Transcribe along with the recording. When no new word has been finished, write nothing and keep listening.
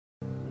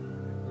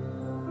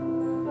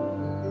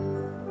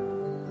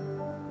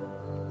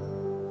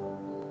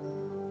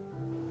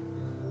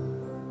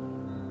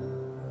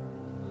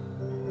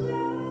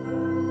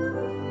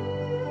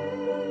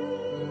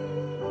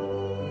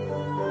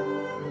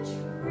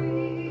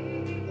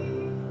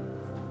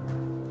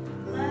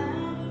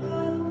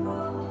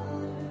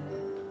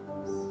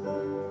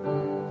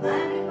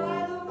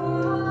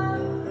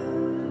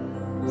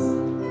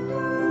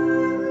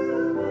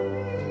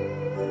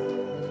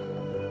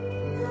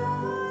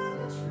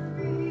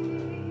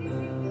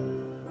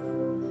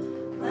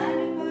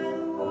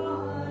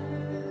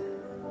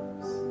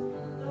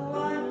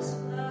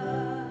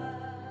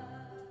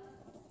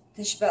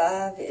Tisha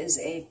B'Av is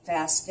a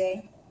fast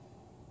day.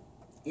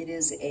 It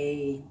is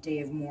a day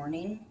of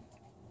mourning.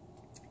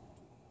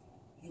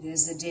 It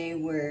is a day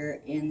where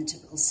in the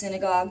typical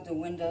synagogue the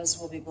windows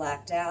will be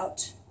blacked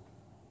out.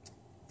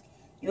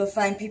 You'll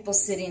find people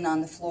sitting on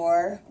the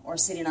floor or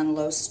sitting on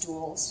low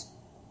stools.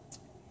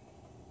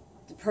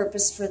 The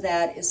purpose for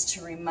that is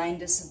to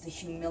remind us of the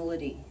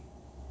humility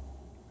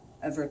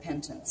of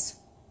repentance.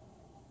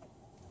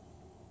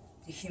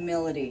 The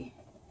humility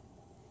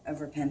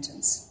of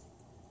repentance.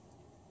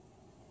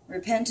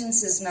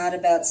 Repentance is not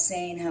about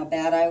saying how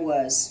bad I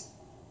was.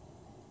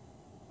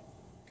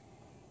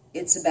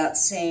 It's about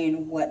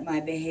saying what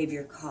my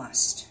behavior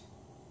cost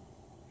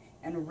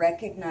and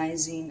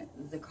recognizing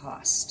the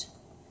cost.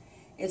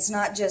 It's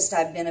not just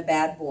I've been a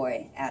bad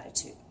boy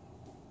attitude.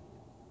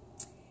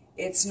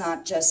 It's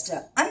not just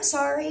a I'm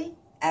sorry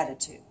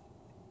attitude.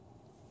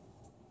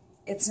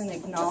 It's an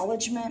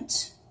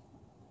acknowledgement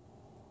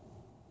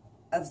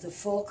of the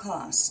full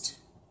cost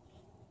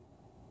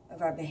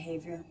of our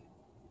behavior.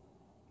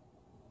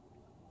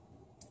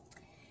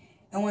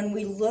 And when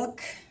we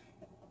look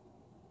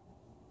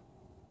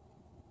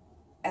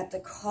at the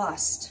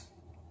cost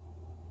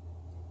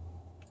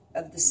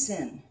of the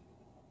sin,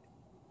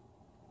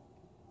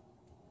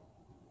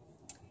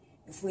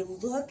 if we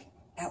look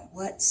at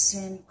what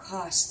sin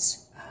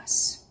costs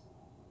us,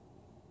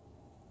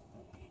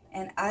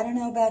 and I don't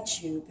know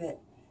about you, but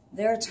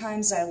there are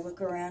times I look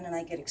around and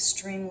I get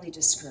extremely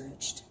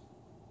discouraged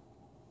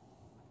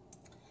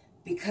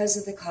because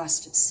of the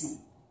cost of sin.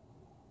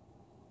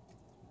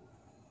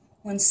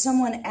 When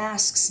someone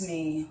asks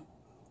me,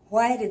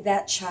 why did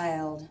that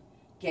child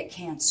get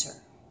cancer?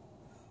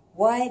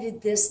 Why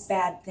did this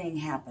bad thing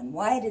happen?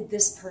 Why did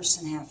this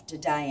person have to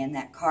die in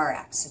that car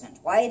accident?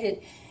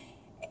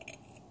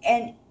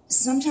 And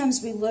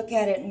sometimes we look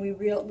at it and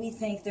we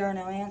think there are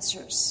no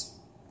answers.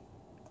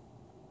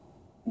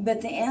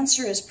 But the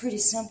answer is pretty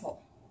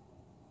simple.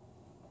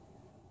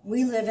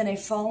 We live in a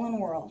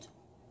fallen world.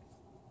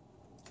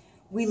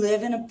 We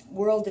live in a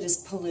world that is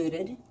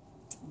polluted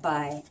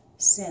by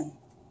sin.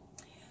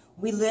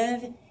 We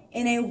live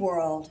in a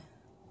world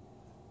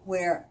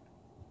where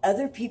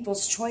other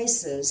people's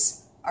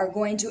choices are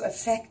going to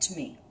affect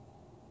me,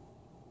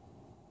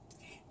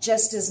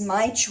 just as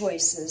my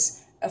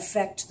choices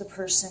affect the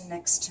person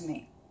next to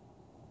me.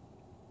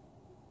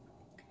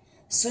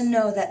 So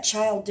no, that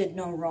child did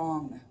no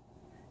wrong.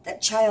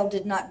 That child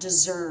did not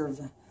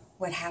deserve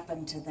what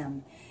happened to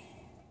them.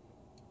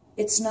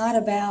 It's not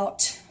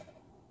about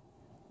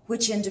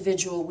which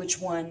individual, which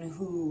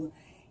one,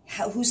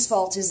 whose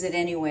fault is it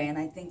anyway? And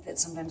I think that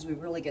sometimes we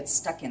really get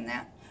stuck in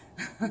that.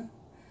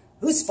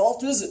 Whose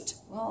fault is it?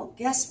 Well,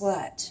 guess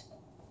what?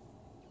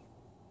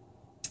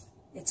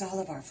 It's all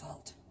of our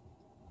fault.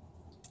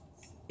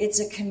 It's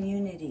a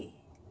community.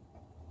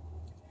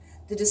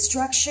 The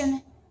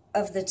destruction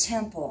of the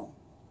temple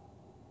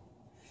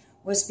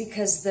was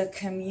because the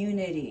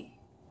community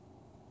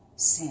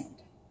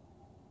sinned.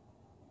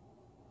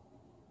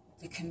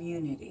 The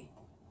community.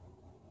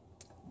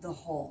 The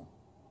whole.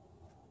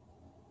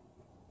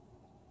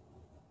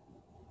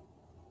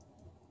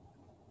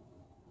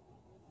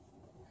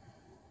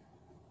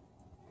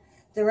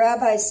 The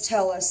rabbis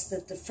tell us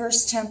that the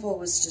first temple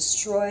was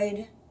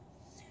destroyed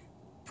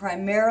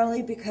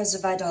primarily because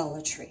of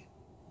idolatry.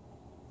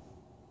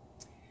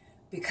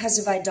 Because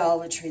of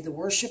idolatry, the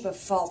worship of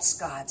false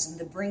gods and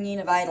the bringing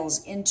of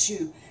idols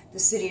into the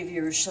city of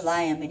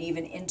Jerusalem and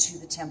even into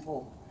the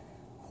temple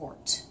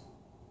court.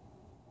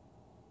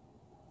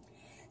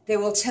 They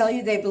will tell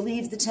you they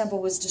believe the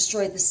temple was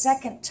destroyed the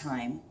second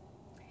time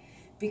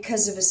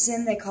because of a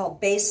sin they call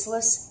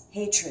baseless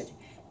hatred,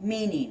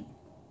 meaning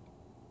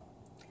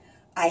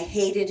I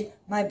hated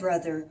my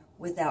brother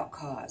without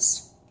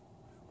cause,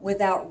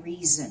 without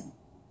reason,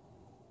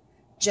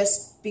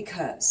 just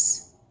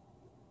because.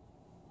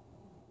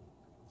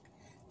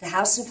 The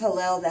house of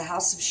Hillel, the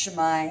house of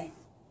Shammai,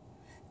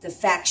 the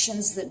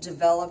factions that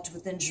developed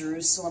within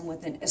Jerusalem,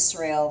 within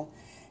Israel,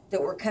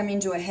 that were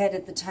coming to a head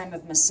at the time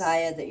of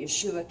Messiah, that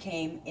Yeshua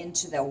came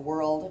into the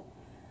world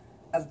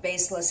of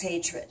baseless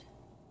hatred.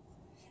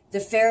 The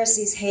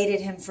Pharisees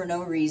hated him for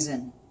no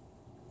reason,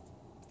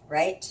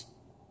 right?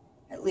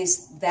 At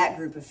least that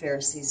group of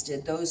Pharisees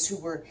did. Those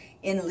who were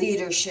in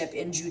leadership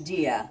in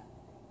Judea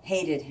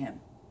hated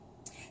him.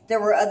 There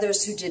were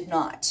others who did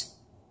not.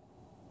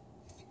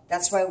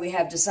 That's why we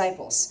have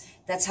disciples.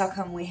 That's how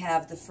come we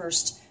have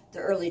the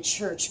early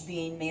church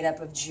being made up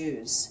of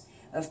Jews,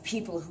 of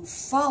people who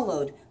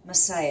followed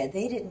Messiah.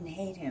 They didn't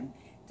hate him.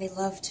 They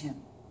loved him.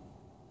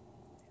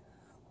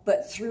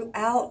 But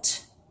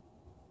throughout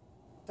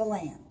the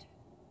land,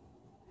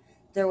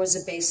 there was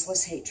a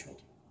baseless hatred.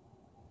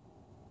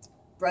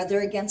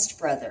 Brother against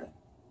brother,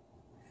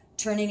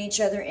 turning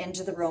each other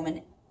into the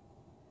Roman,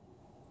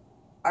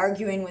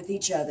 arguing with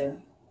each other,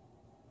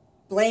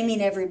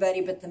 blaming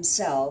everybody but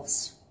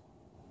themselves.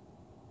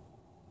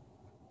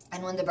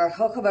 And when the Bar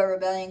Kokhba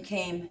rebellion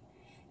came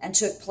and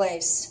took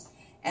place,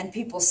 and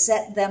people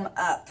set them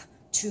up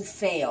to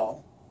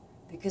fail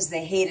because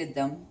they hated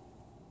them,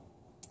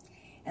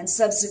 And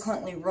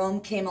subsequently, Rome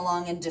came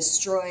along and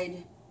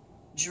destroyed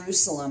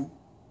Jerusalem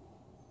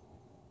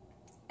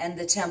and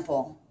the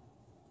temple,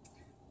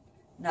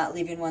 not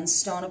leaving one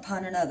stone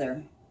upon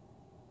another.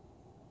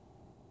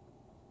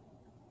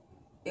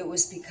 It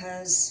was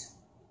because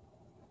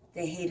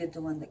they hated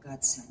the one that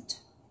God sent.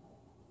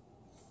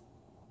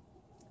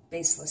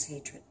 Baseless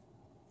hatred.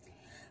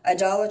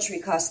 Idolatry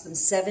cost them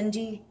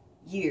 70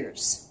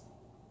 years.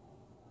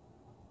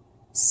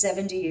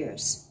 70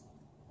 years.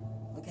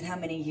 Look at how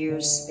many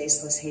years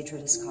baseless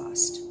hatred has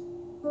cost.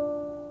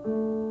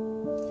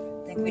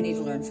 I think we need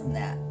to learn from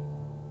that.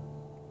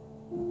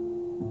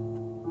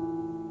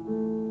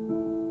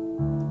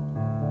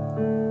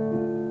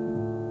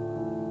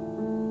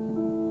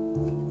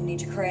 We need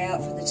to cry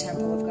out for the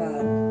temple of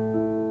God,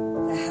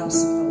 the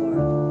house of the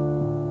Lord.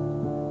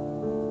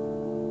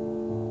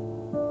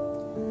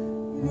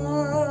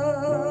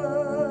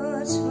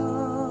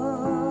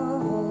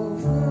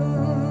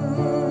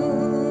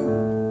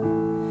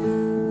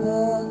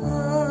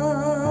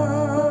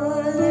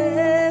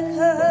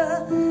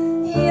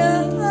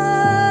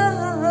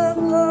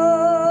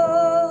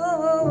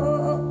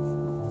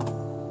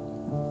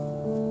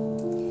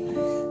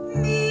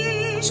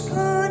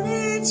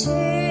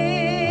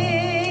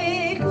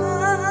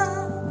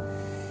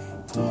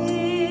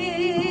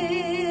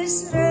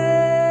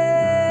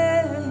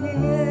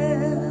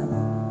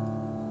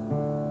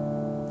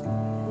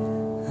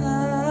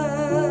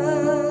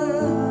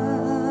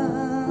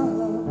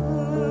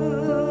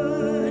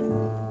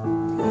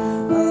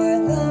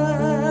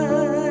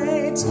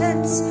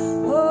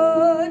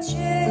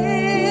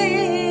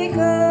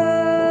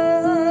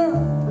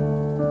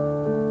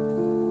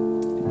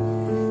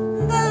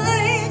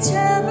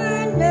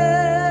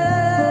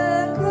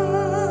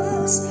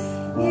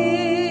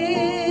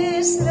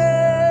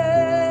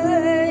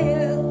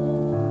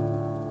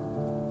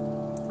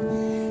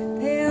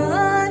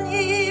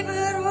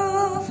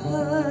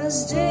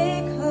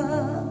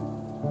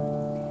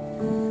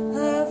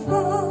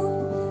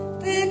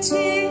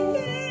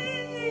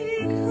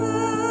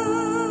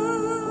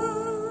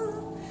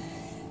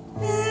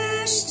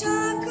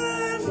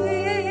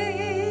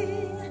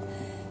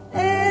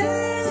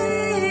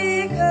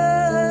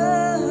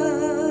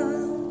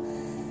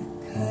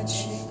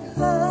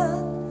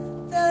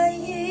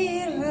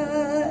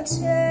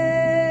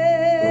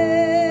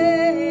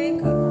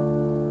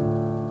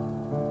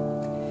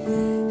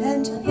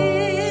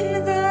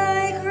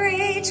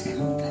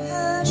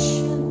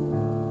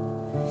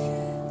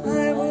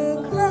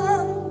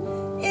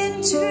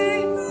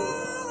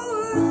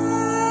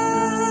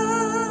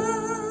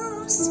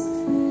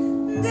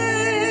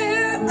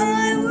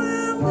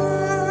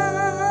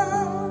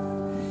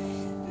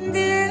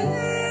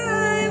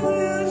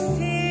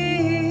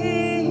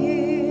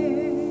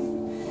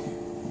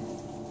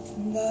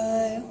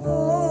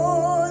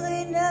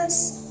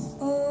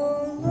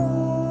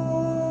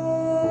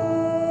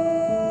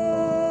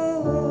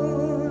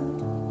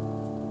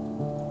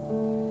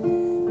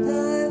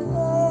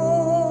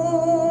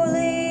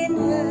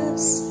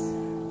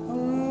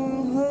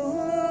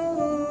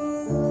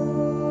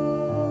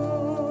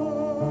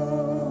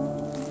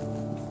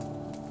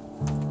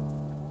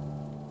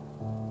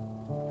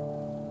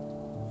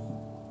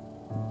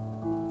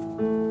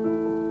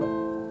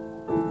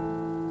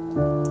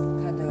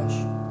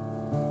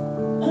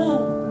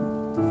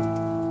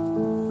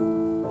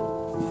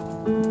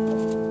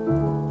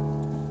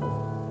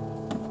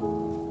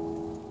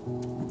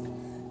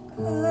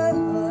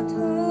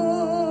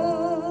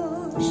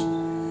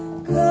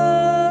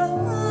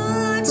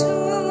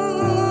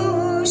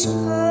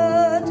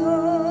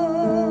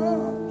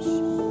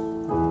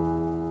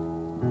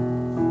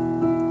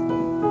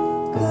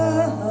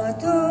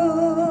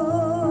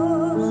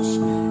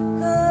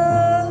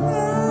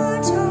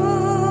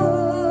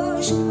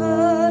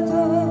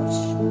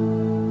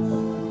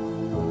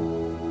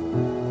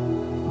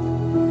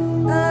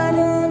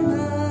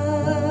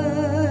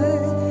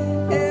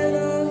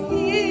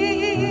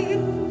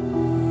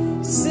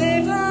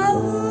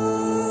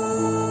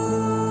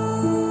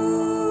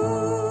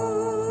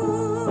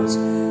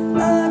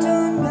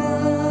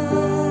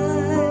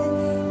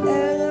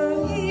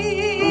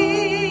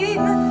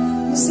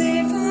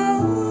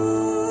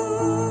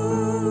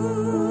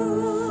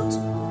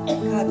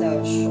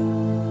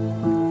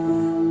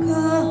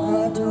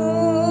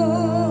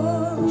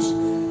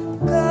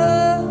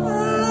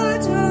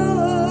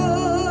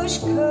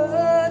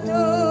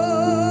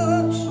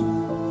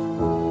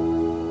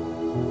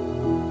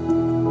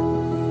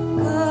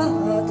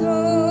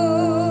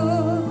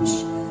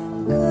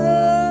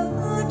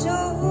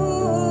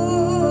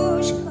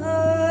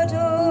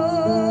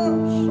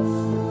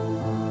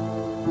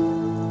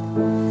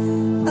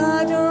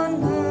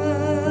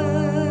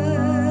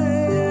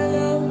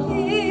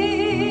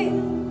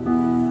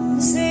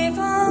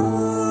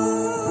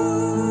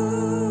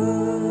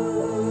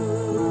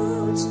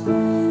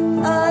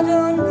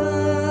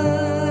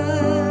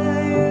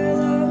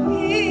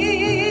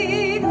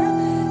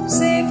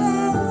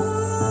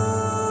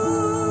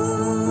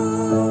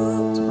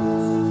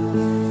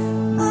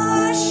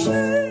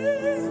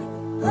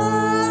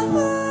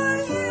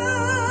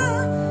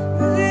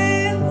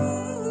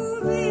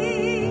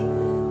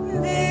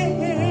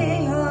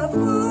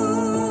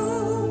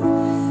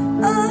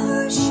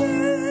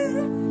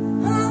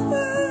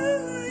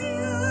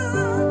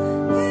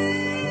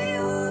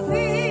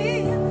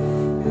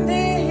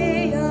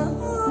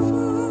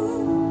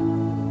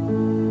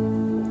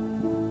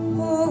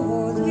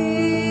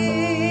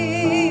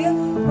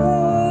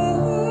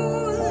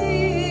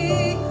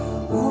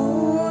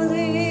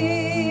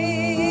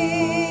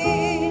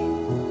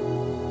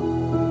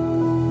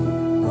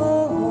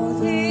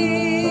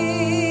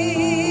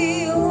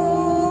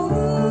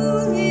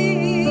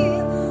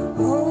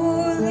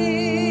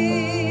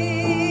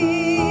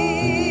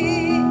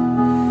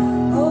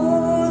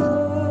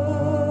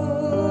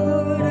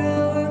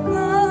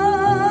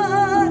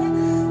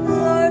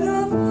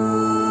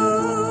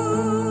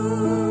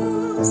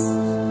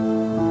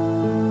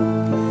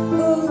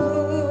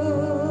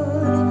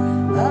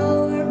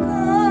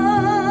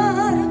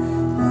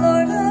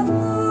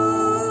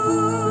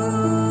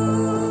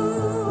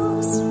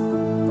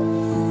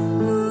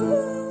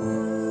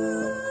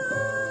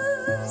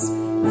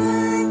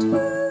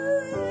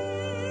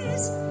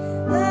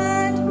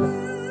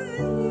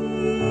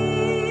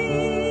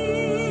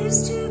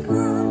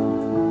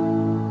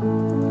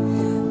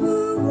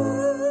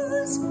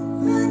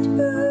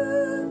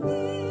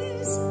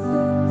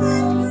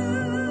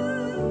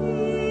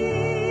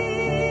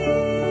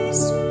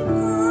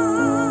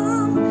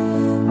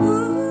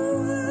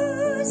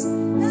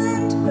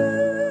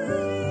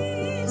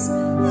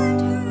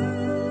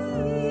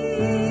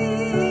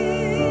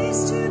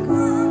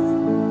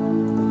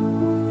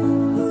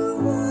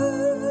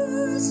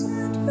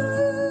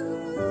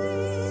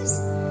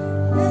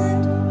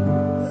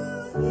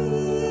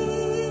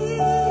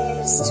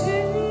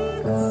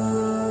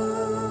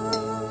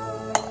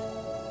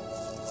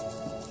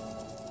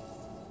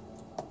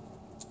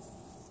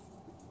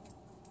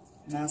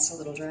 Mouth's a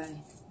little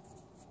dry.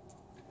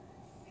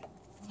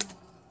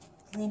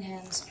 Clean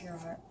hands, pure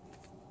heart.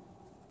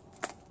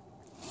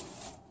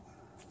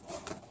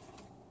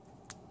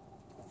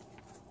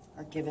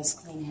 Or give us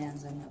clean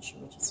hands. I'm not sure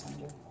which it's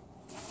under.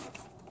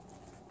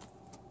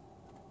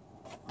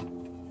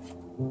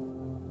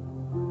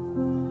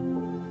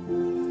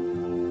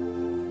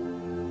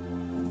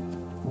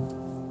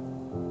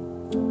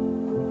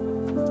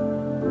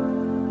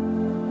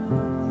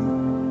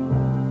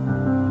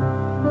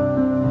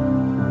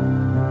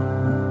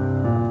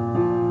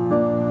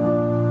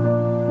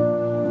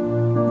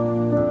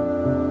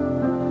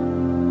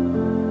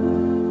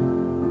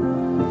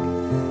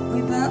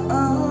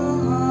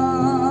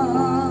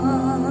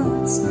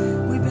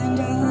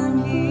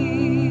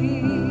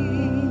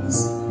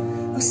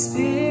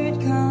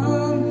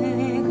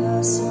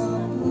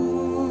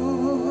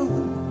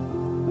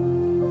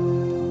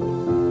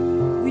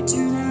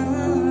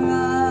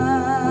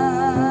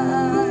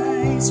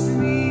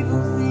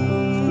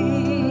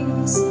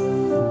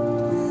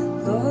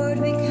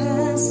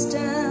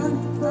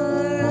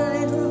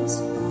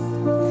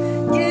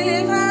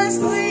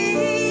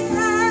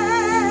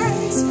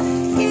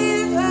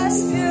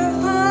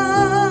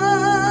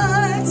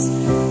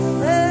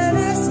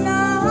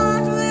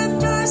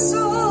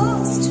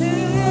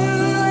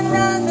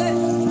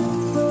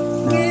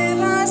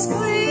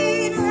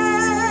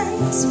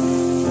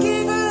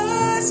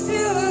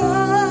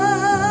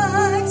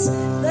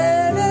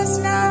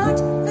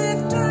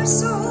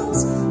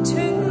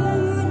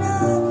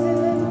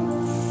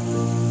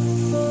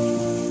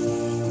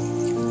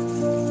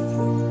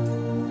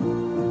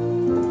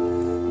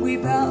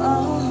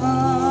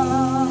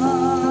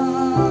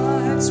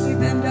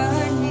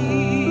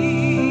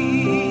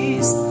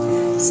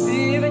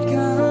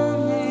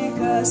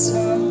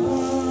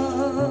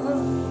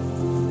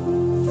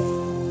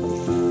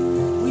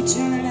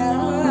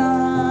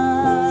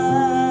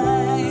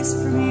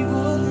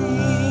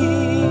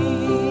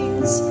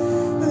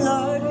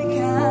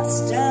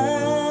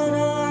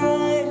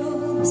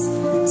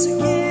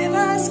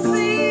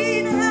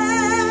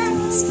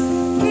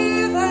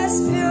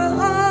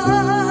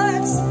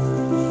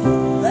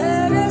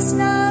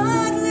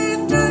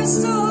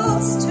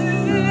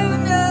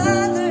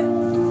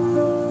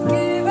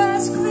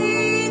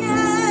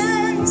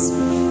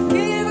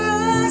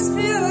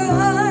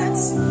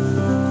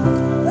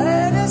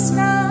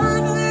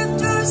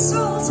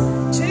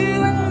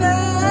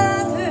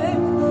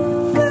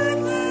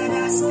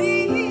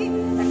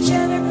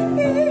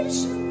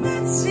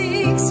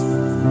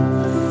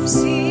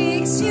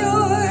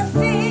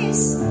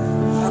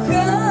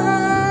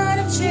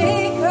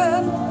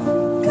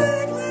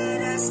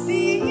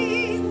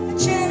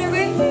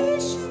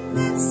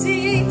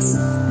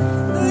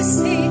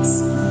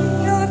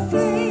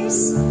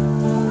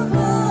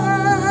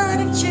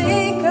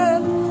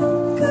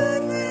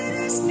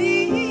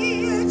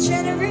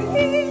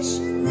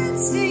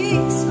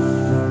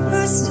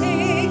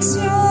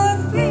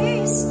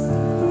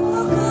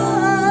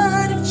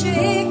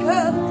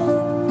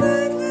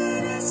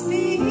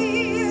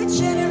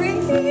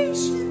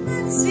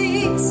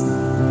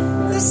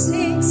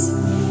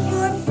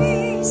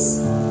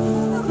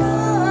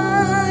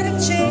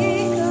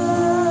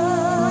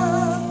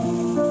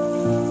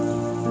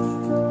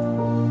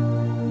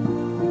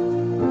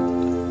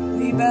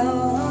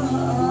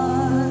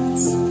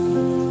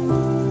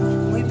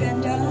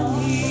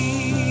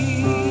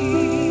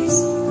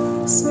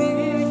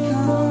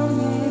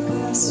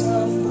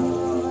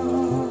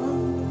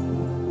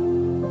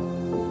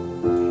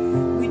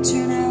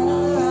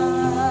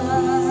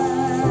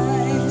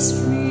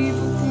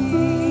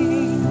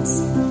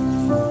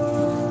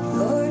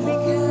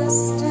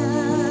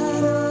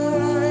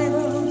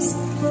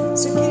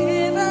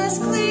 Give us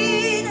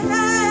clean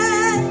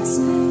hands,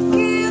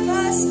 give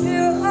us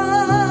pure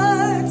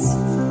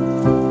hearts.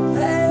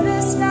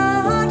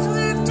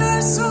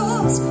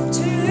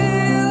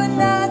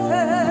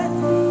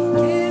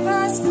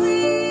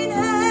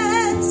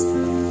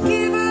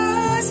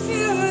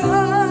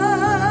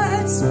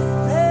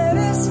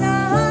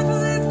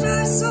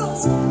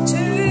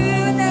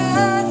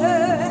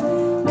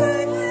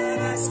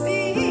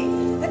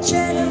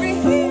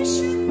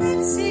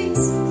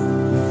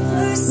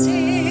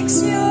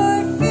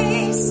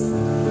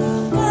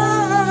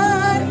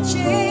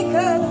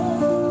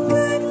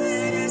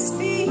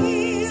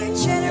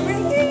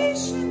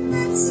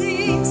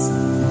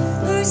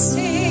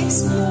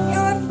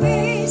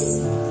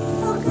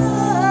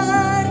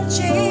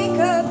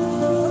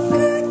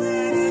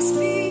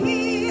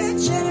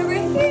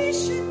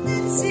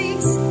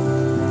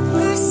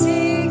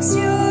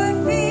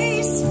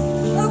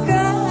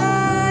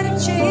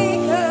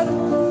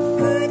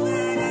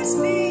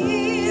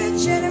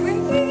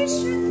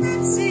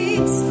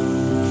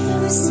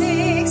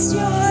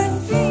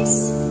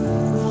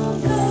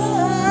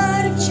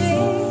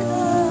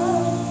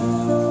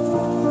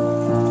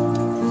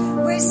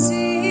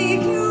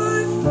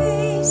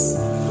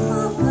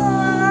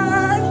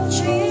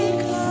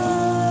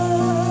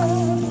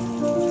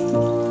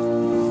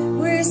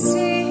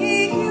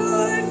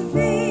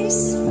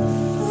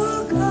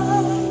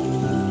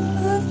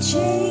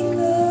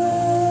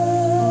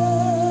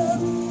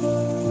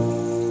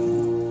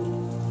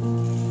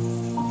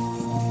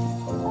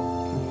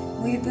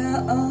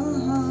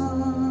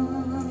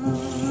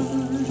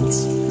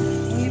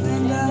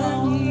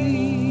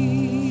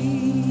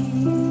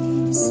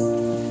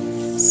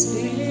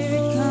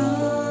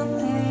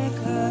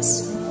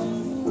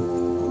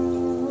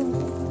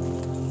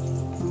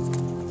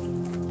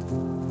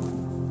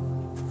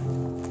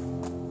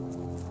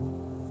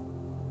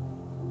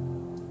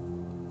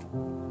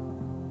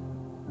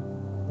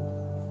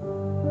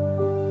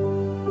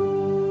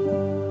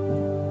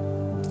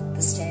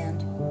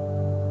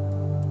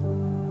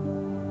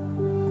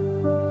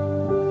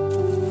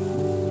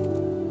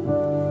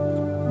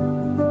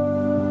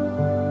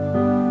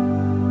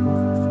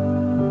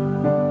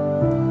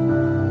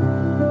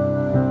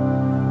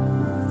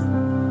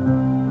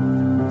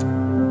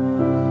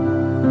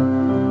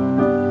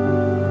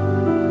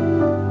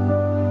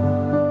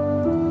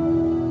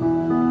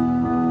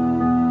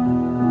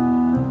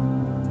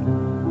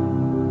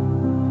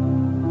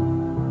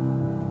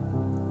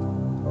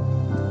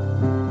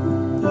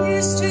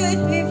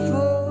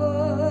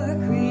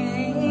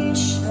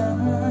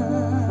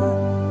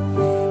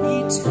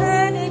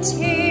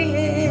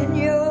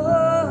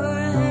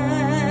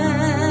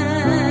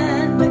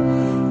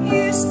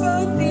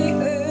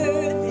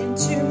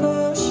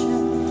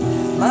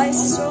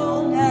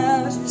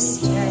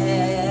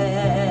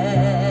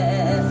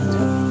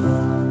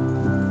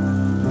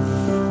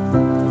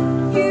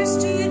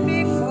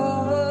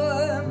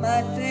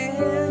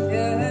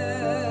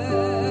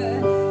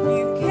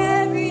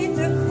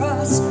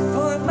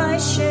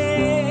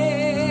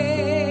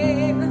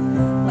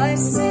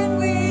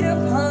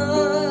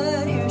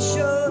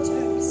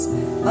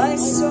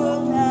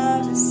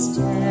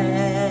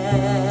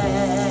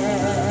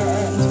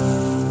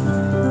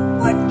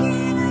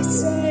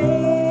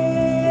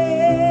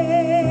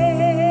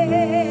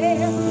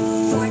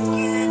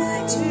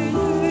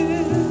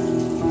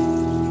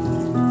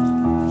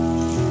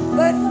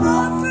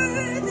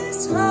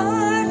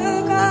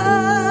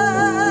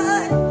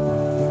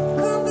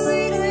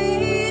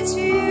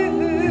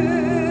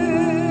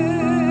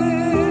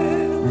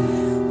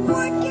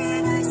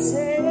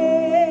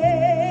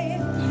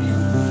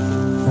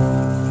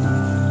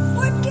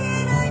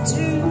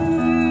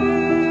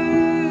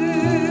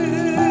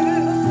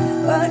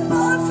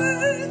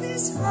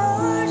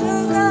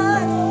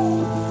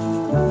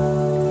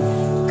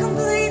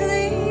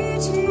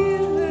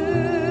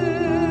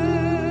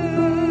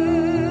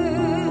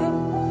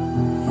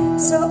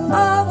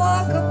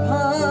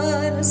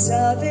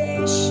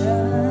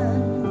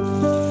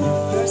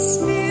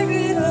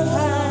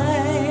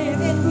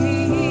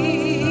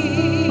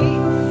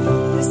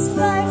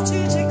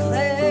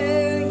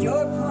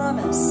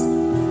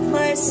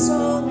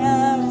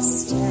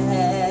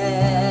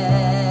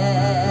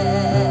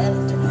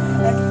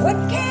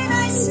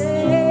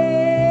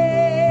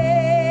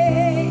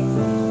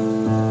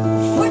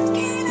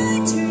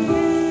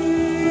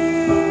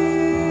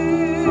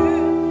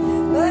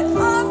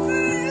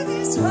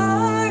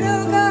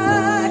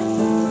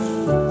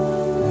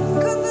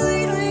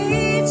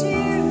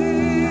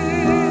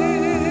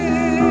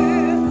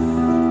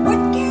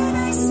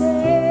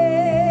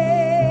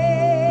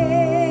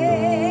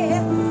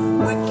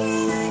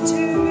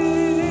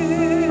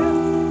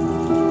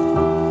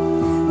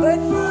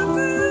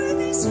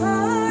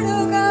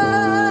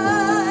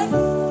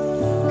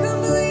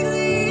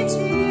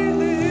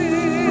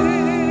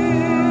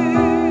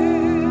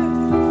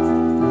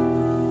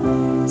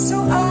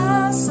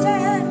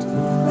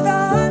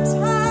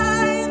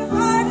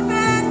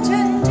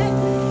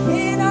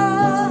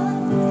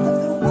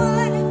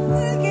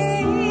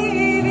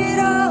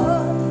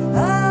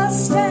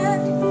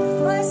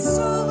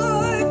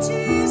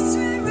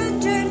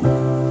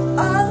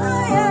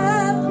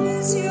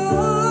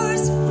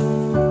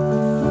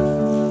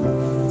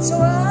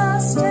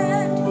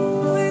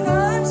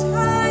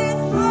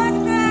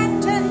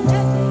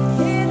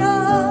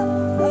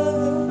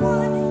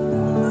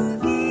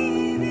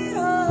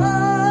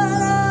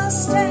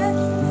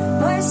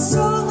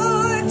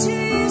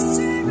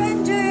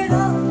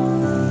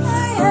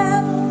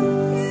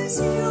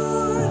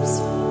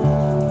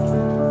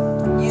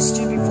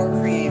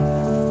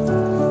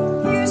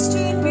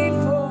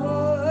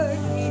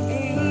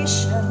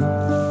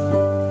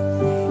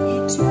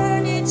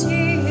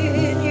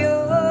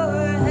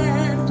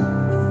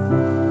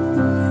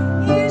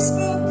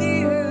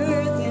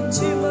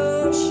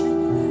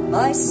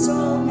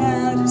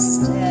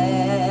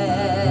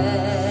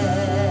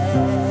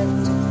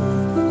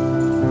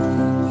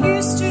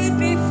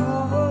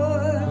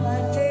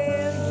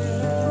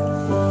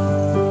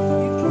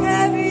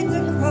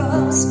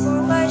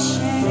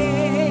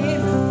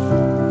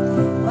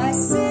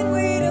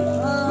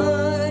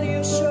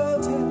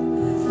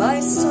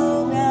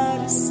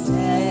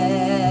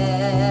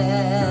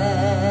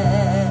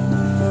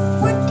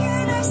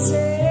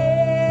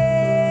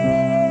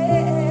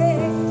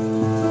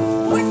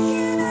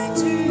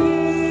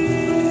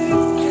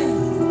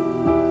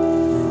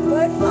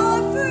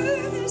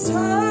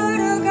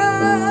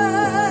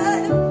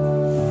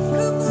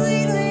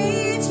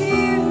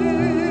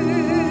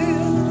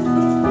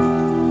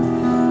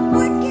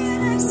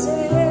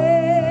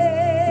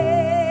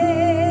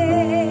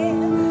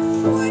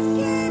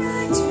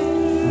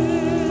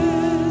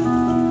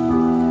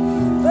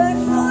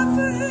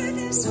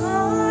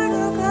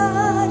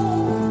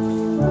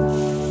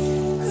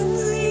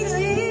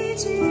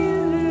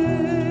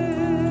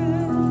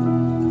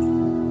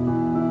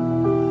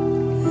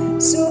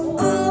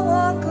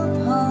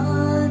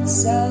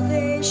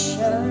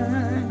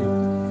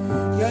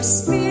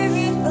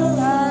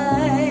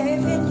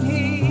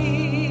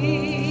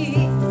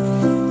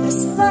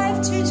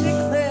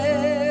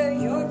 declare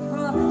your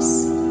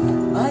promise,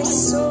 my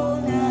soul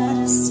now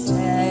to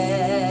stand.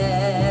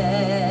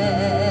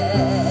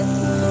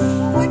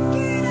 What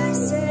can I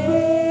say?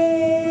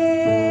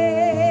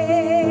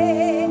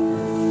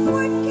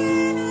 What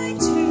can I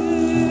do?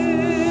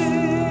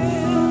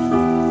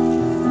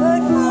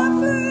 But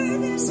offer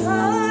this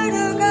heart,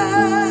 oh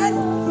God,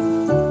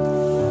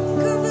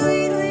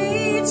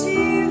 completely to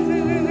you.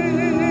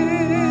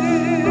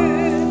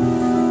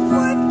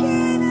 What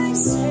can I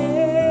say?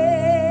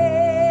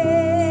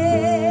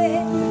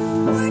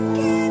 What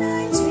can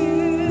I do?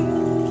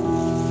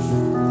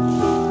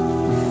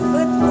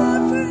 But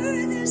offer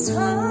this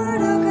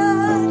heart, oh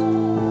God,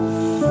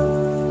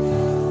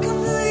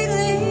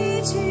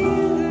 completely to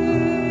you.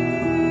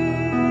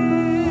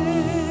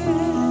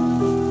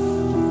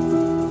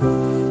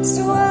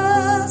 So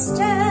I'll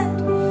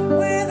stand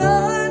with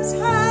arms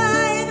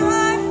high and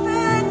heart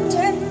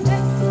abandoned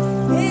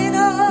in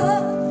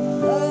awe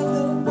of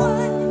the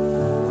one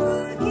who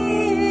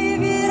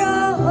gave it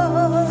all.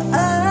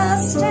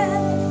 I'll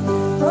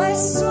stand, my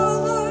soul,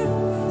 Lord,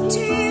 to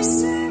you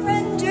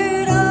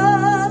surrendered.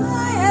 All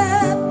I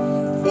am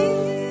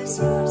is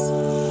yours.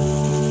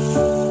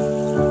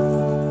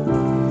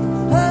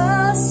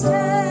 I'll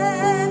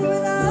stand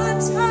with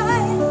arms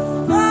high,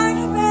 heart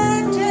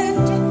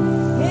abandoned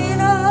in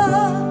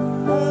awe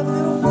of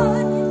the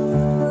one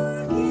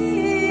who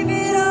gave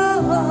it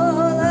all.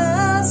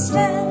 I'll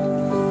stand,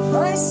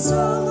 my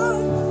soul,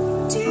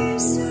 Lord, to you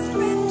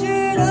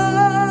surrendered. All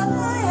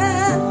I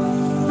am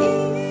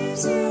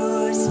is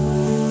yours.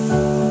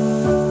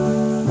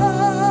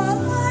 All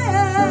I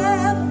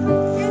am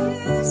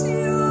is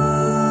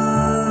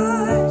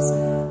yours.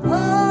 All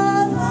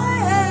I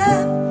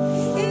am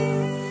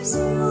is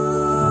yours.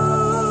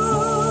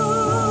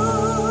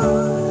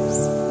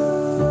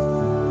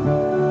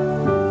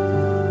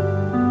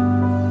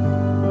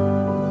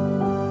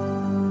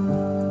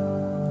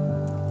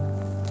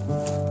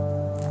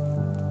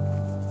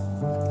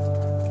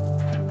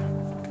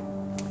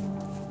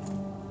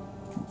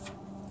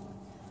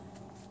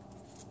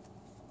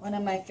 One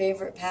of my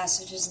favorite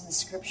passages in the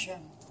scripture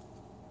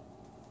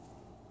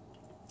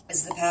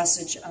is the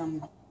passage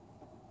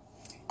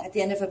at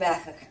the end of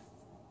Habakkuk,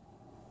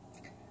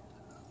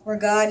 where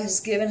God has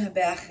given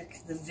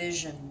Habakkuk the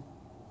vision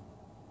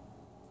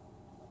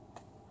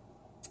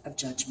of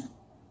judgment.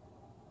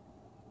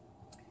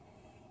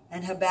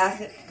 And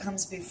Habakkuk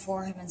comes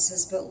before him and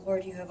says, but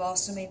Lord, you have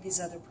also made these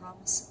other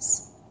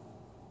promises.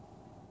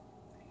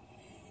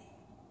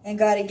 And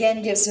God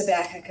again gives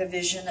Habakkuk a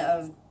vision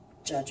of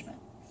judgment.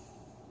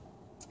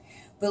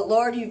 But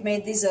Lord, you've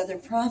made these other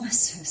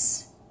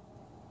promises.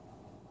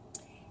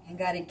 And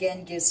God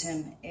again gives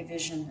him a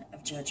vision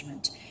of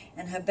judgment.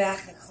 And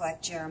Habakkuk,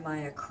 like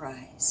Jeremiah,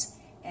 cries.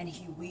 And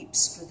he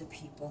weeps for the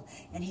people.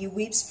 And he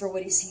weeps for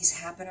what he sees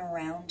happen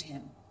around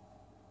him.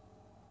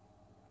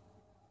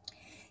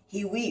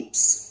 He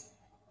weeps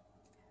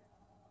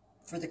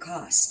for the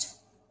cost.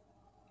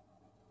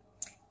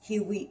 He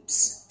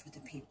weeps for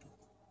the people.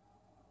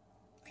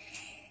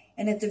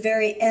 And at the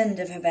very end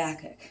of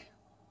Habakkuk,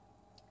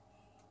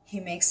 he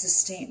makes a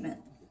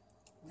statement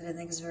that I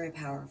think is very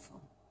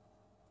powerful.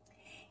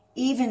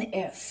 Even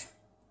if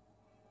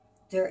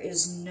there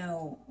is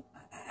no,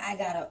 I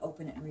gotta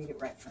open it and read it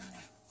right from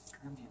there.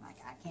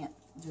 I can't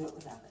do it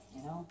without it,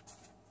 you know?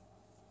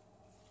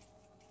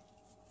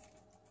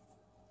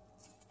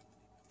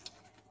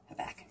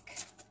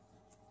 Habakkuk.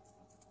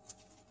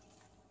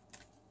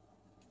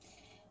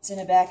 It's in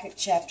Habakkuk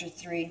chapter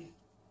 3.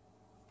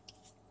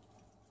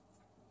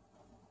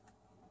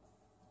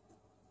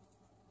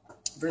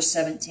 Verse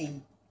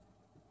 17.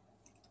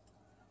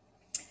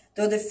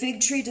 Though the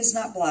fig tree does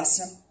not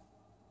blossom,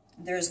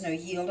 there is no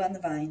yield on the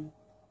vine.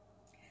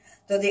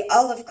 Though the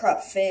olive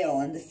crop fail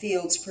and the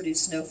fields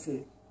produce no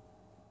food.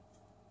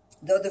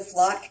 Though the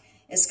flock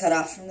is cut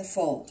off from the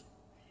fold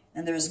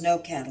and there is no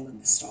cattle in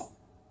the stall.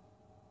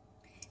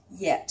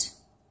 Yet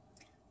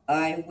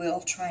I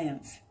will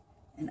triumph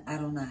in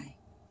Adonai.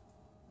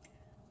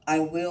 I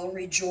will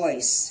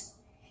rejoice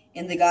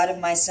in the God of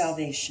my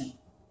salvation.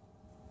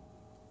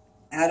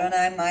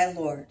 Adonai, my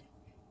Lord,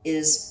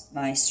 is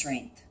my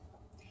strength.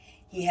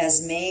 He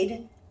has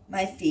made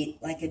my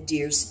feet like a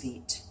deer's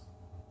feet,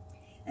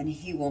 and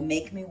he will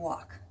make me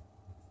walk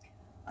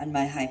on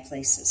my high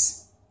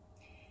places.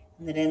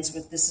 And it ends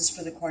with, this is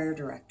for the choir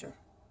director,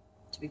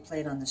 to be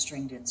played on the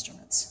stringed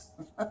instruments.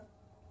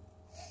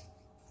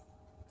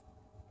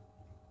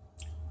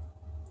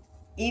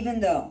 Even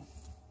though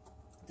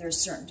there's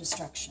certain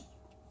destruction,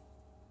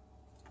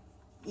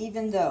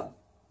 even though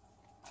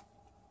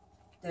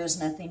there's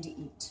nothing to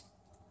eat,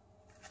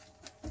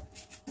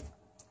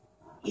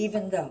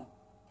 even though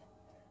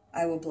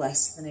I will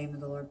bless the name of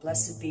the Lord.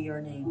 Blessed be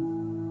your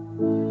name.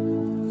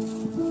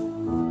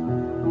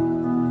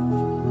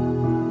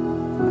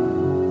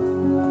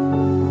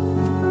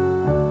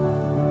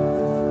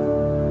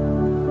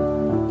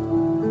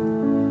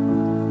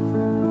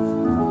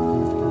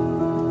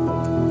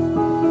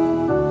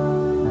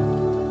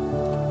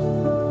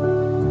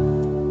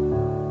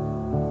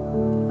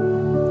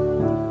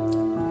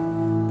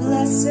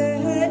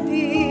 Blessed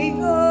be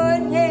your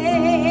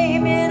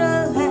name in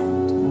a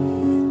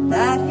land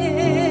that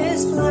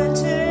is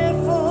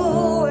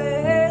plentiful,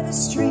 where the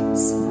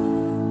streams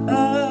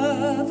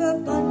of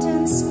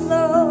abundance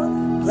flow.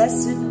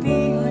 Blessed be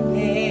your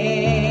name.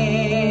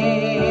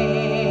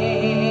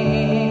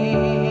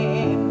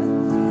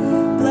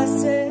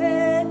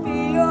 Blessed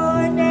be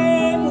your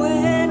name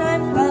when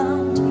I'm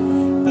found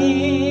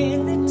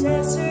in the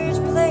desert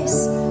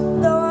place.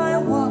 Though I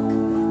walk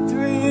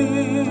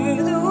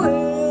through the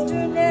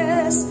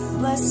wilderness,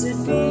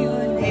 blessed be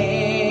your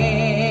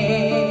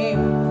name.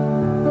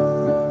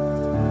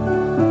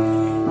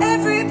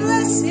 Every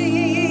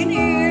blessing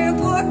you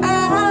pour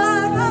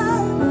out,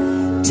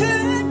 I'll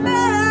turn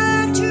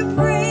back to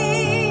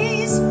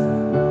praise.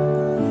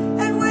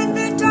 And when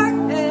the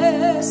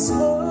darkness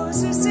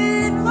closes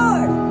in,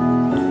 Lord,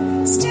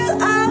 still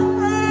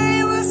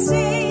I will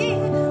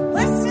sing.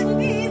 Blessed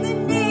be the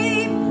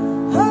name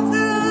of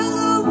the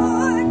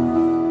Lord.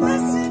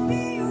 Blessed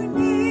be your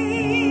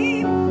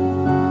name.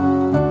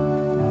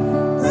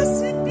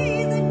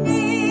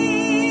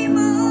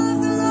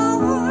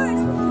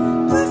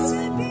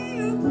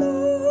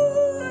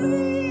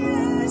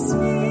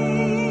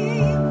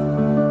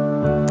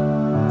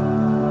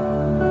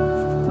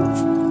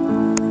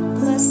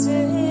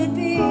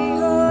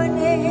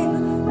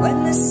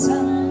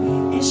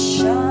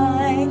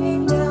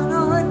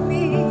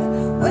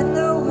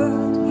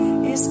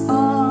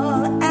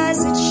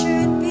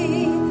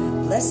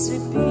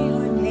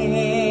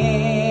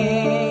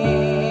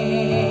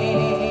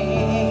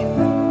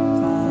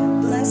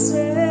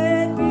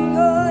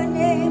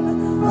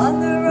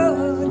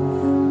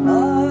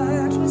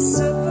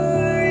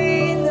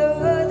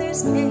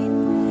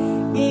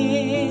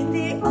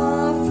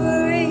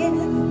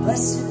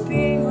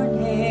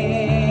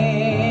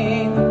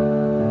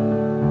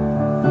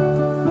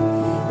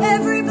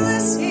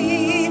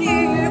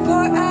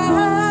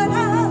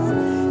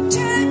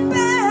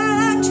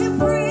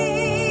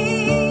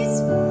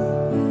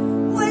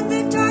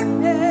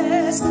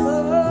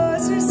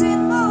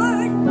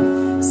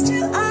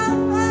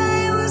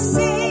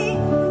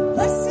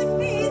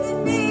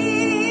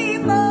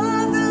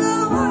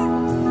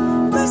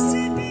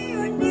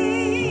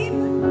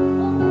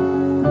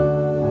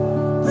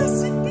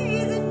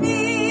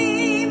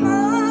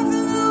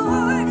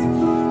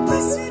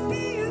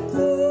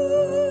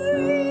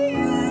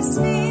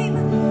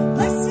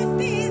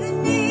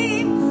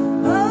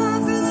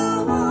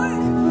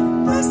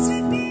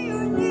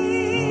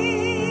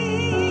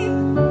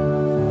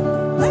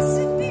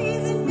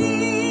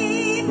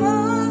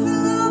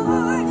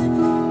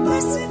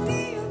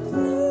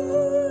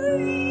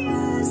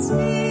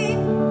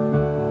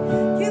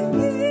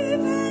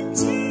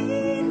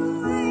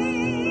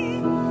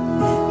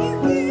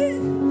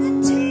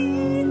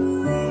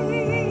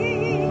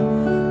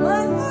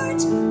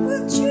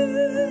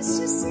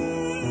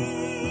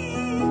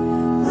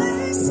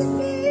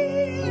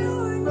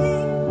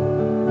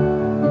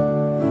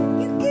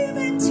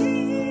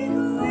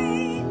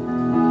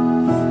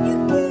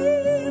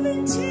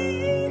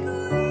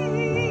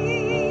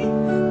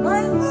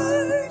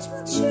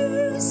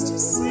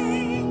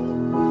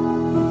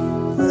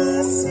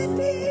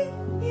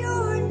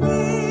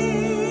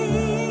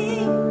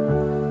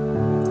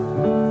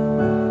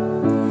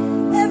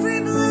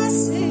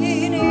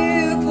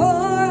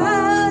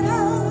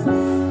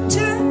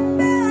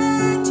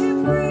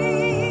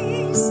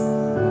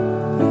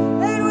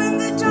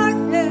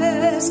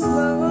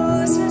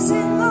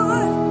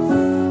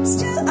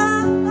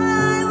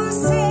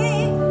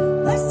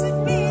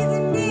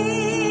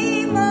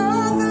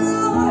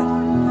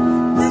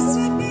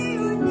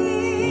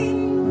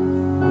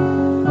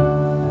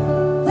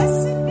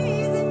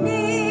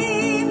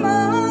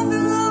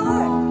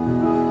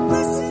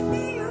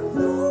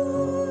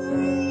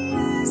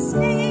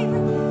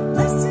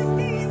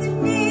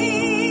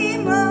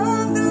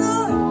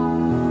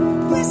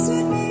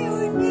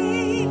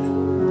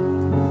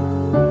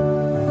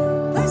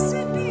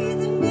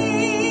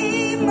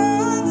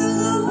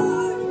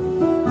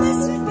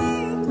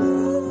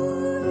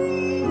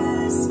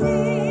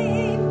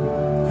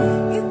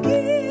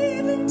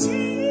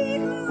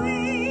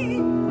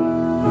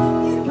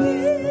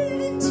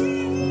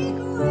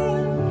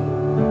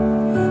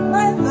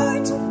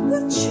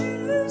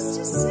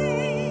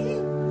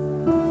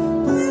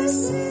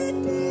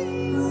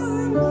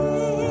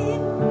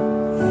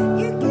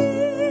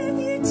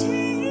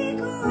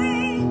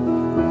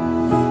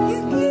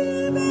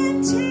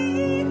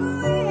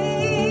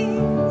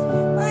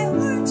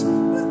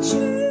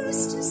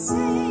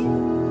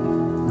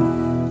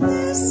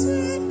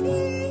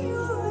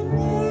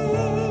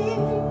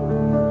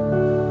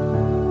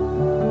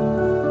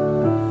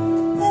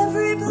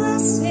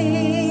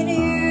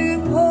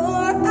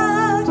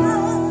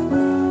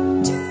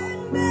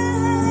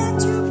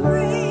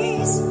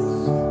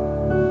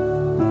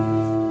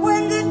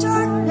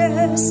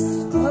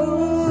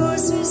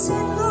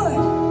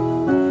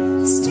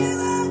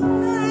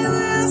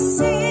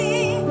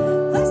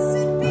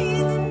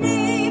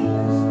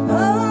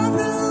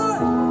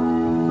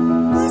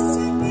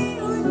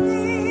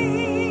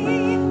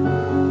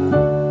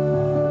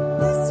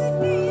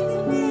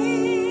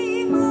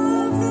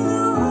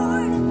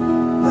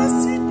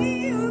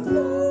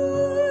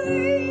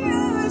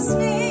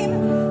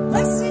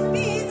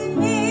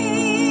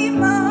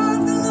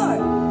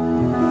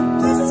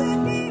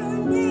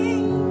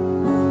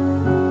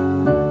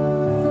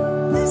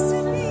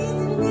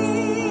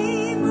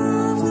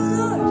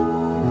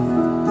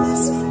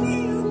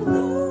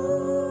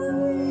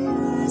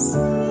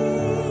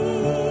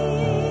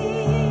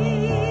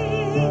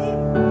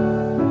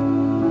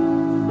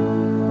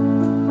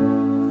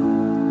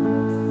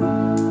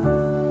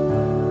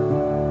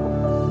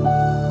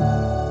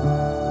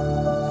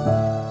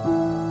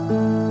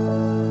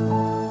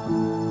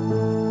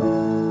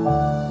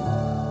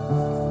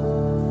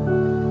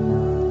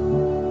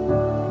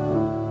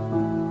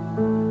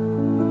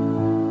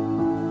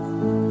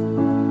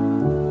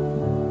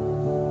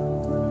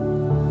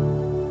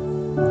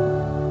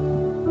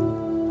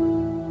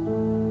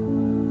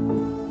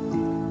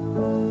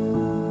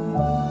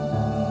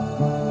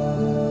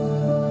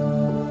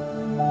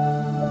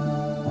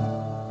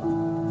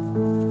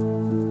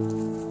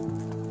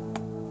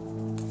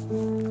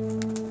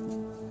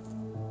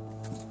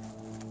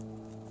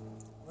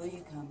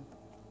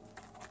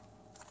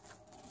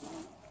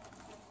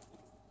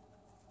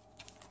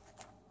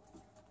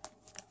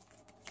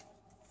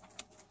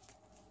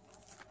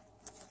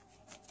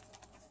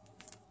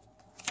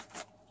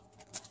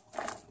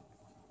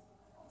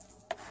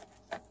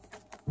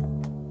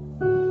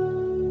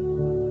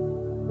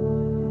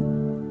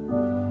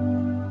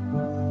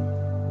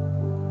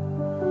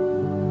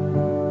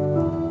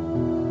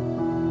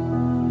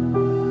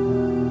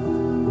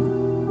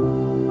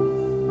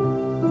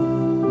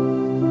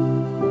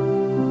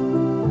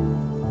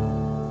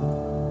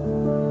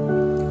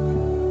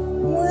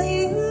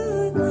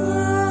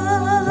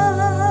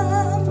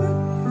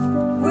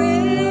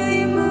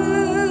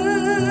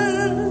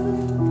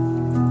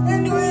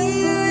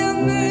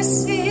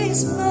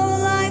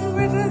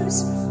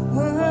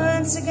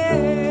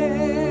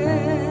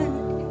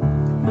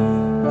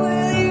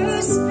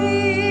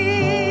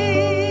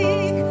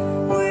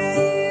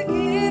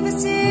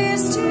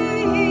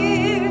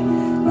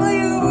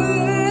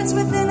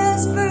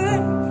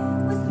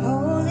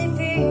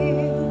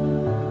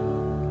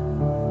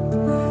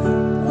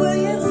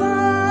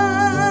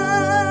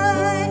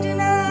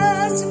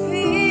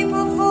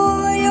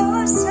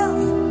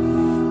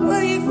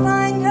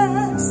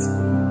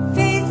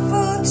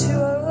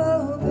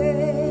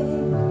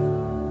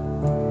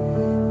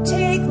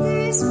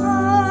 these hearts,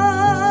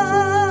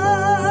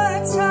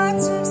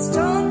 hearts of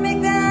stone,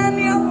 make them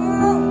your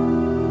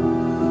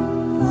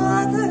own.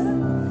 Father,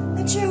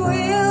 let your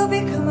will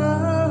become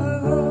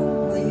our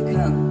own. Will you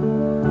come?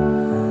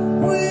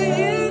 Will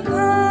you come?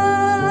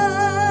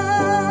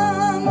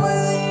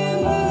 Will you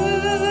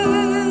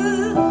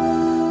move?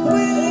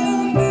 Will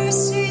your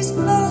mercies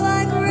flow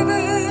like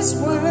rivers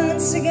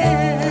once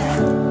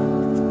again?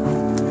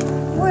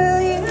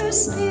 Will you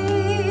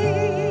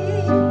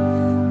speak?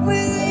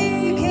 Will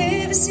you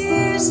give us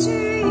ears to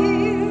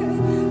hear?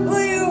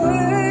 Will your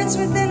words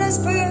within us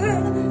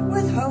burn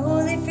with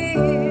holy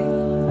fear?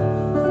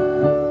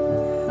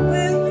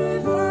 Will you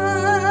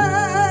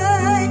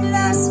find in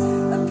us a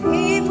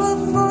people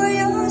for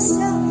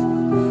yourself?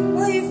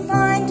 Will you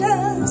find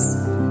us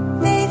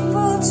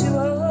faithful to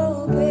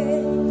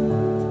obey?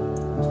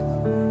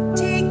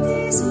 Take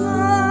these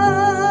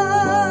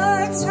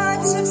hearts,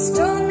 hearts of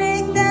stone,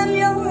 make them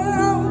your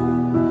own.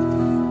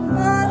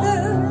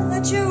 Father,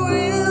 let your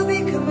will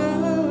become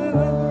our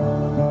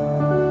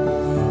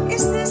own.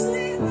 Is this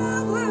the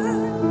hour?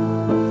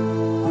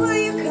 Will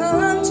you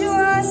come to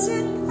us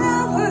in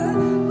power?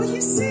 Will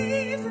you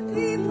save the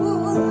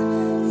people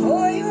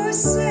for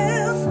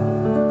yourself?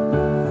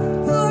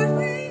 Lord,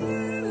 we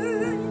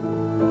yearn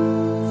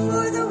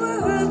for the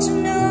world to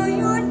know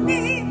your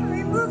name.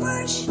 Remove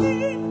our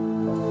shame,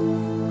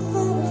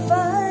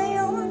 glorify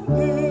your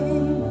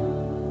name.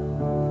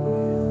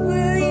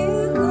 Will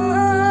you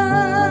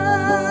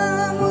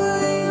come?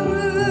 Will you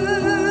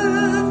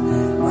move?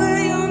 Will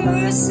your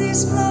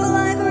mercies flow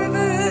like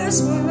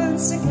rivers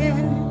once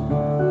again?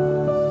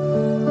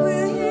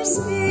 Will you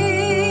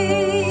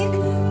speak?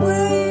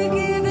 Will you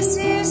give us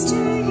ears to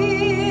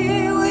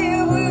hear? Will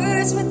your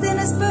words within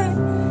us burn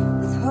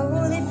with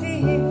holy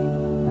fear?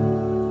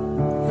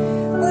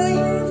 Will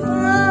you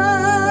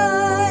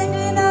find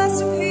in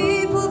us a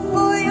people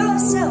for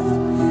yourself?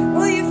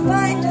 Will you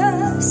find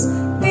us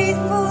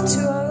faithful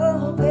to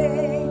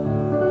obey?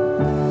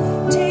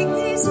 Take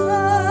these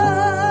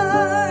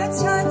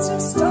hearts, hearts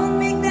of stone,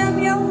 make them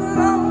your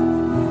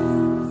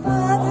own.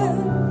 Father,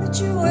 let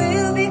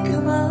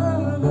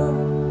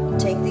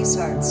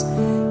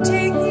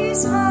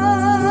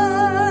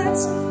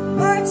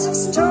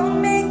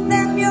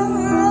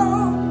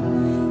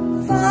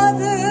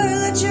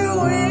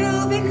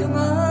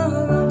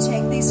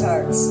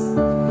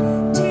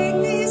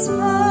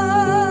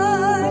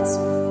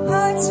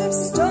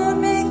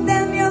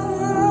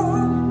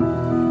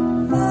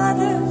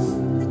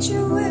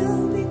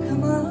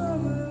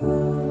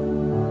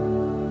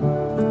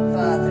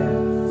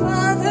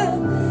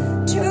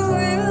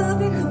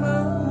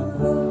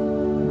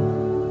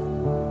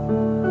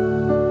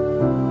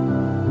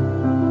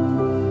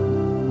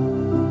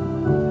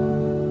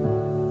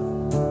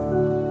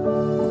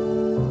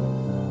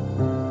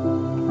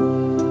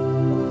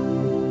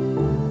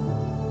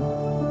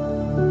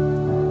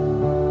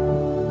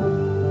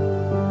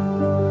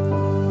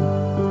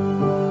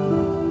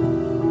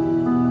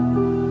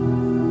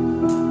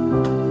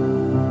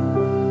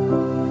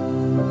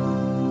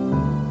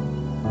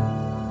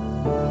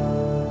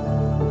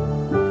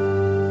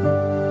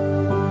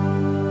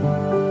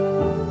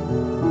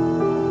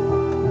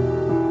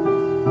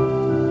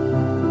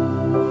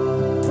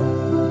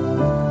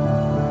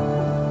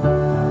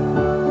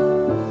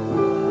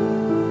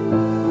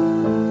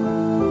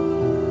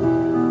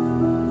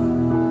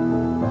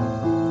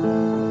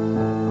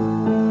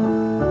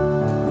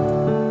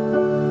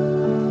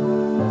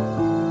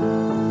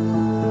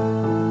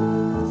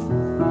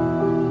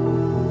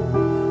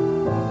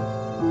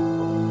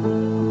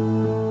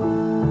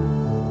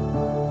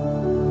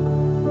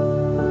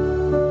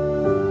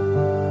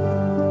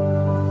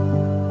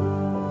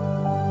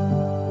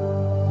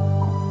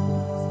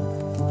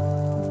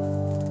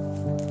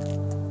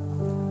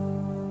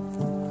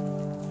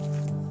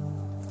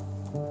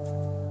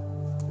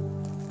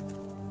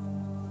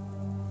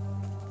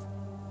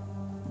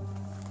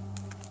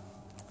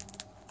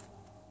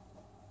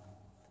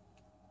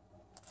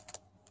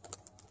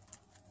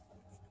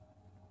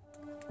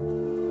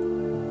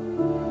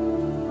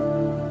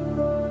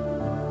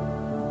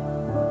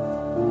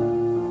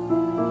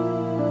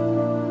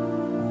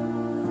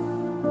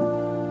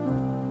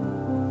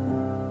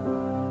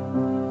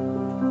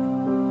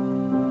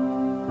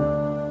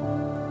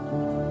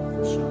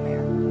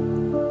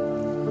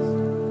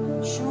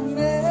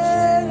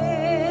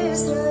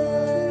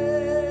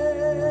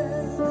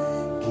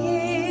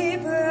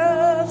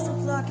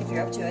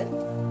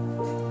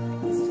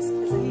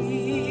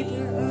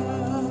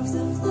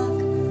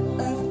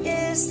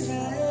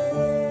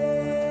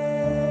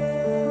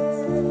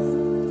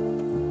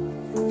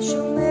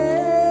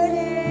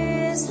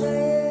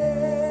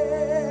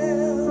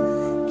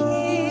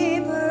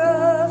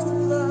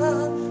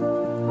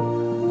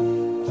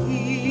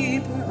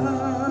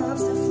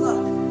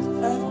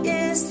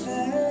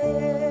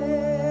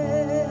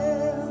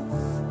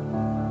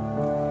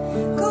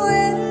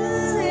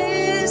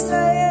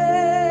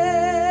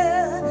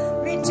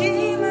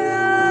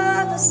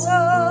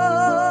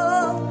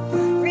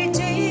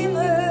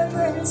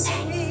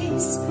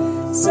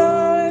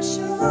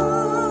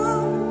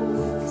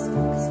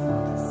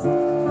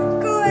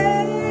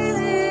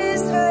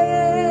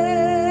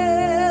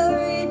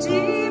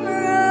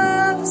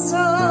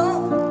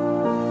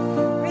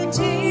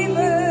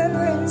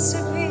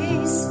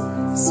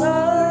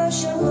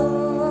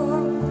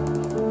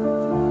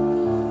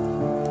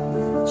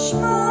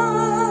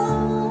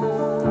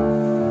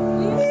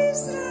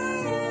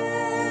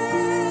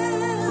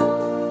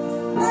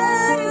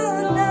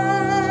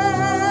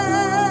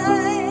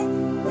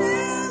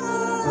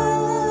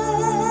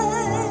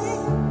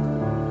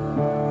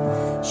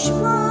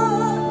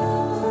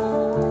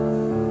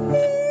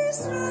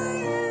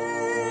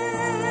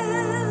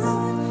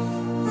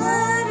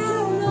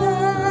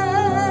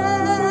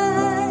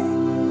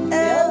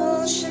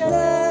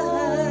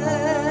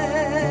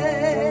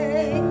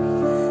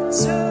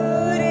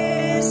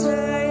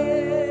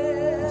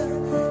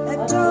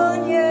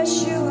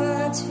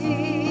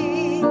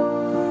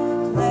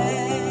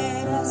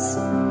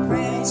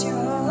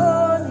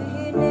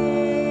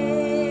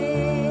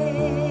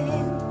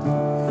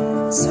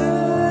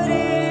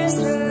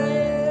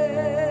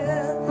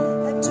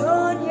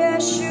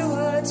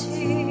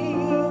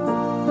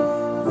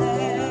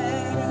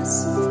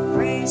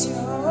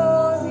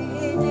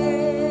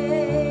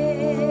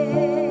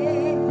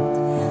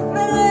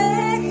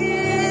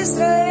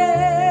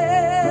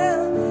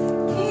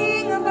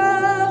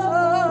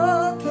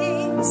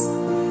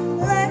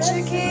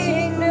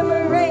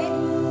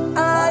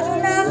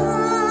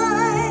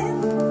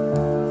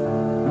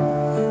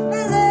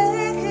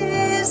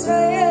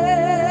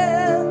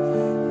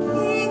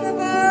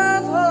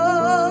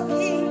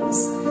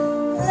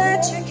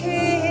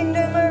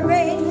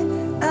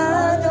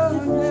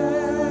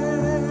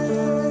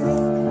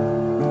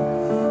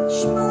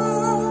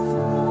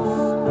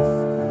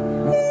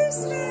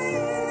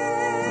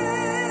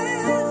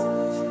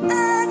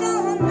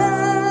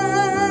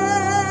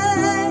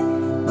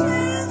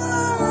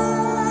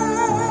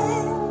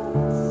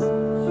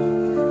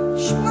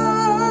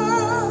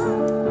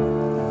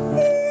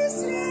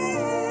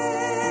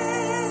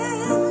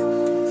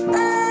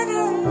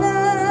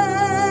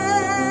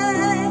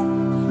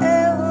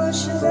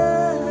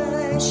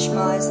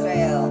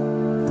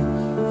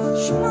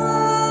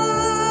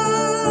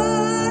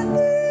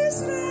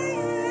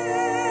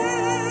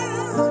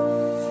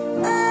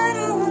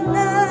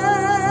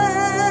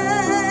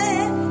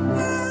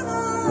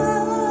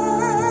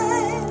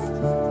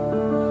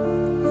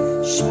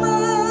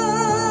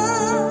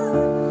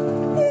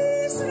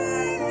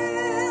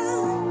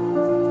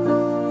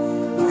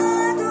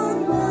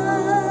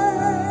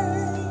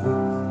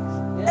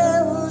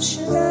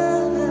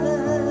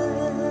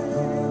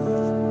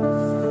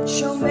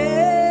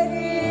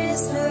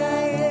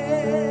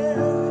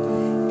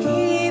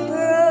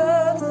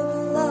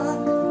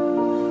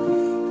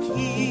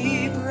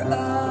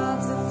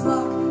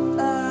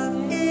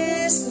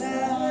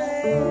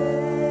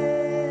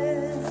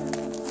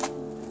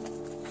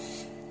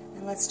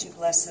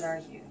Blessed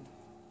are you.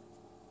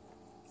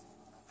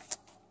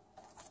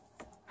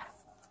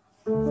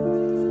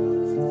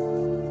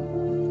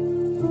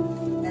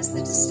 As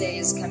this day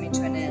is coming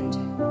to an end,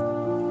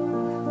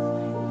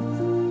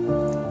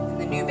 and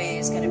the new day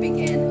is going to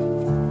begin,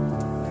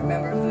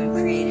 remember who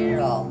created it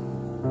all.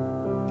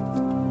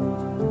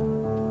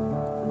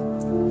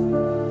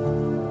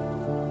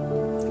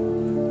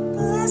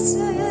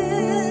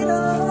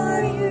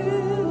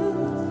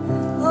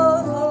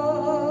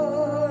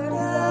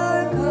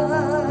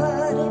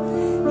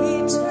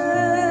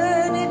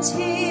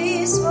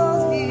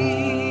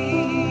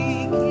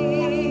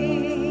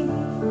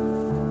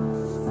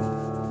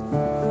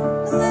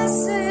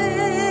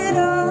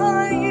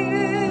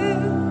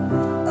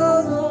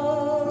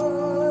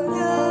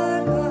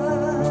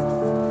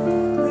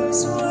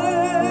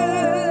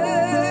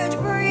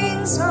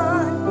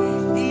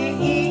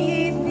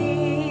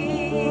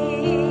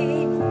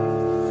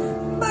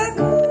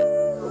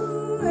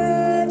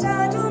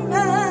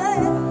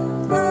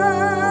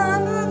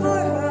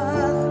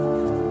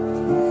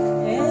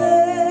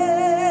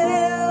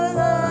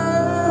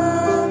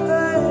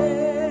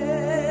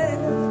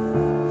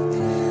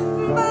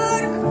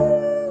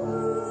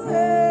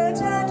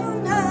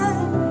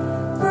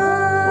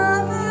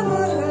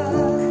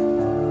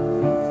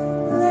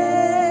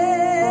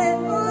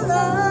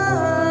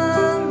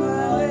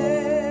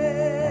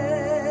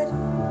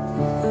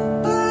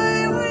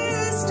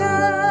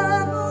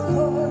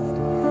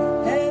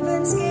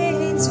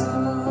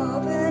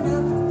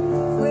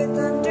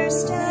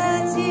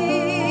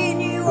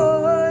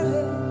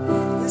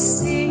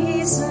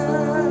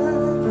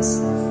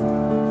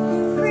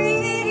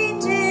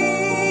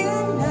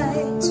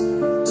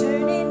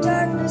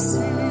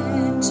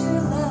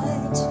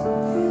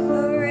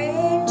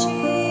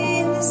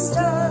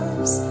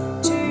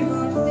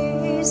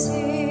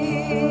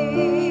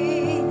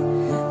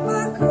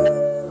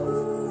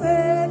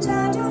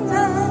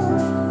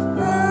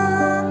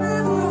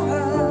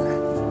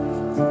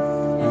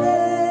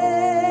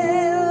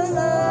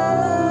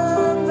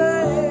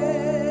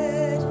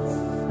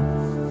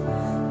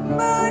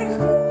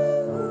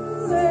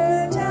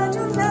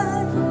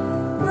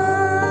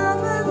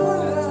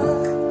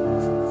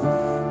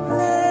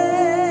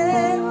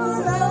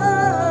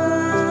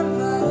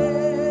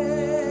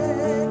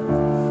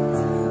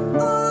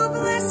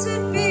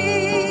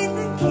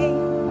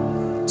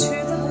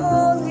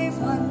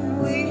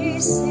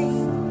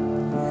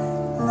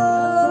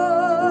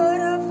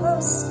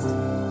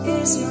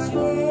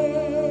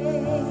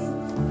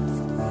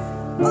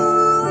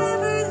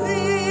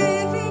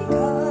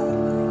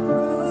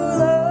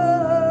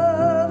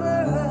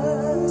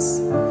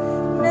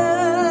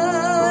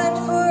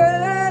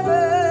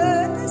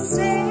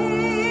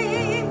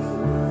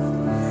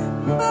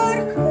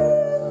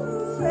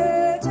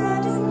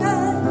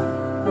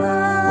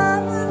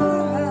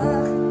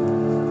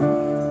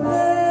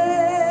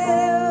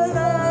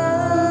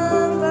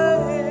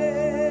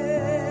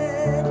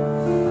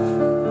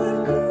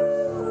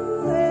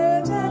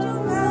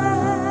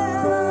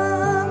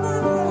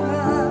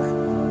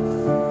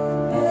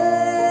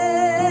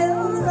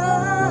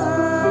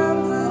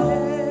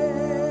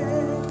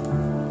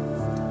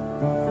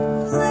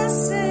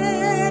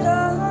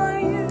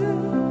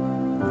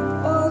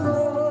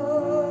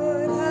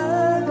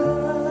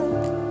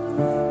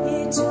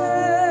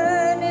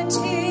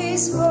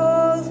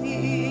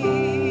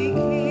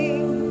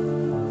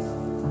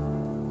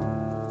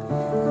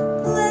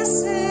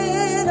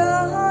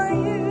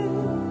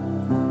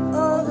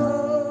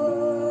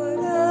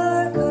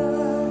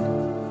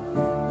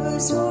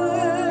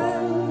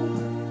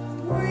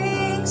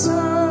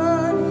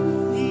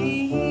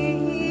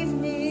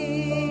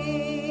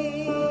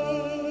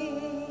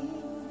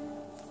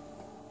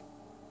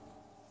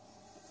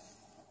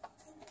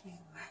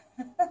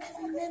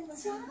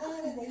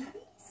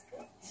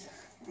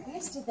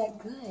 did that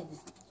good.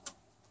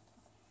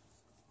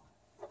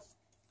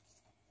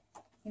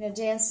 You know,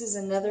 dance is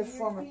another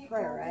form of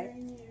prayer, right?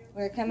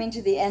 We're coming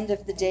to the end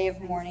of the day of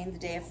mourning, the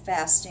day of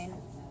fasting.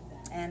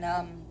 And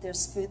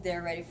there's food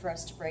there ready for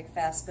us to break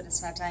fast, but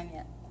it's not time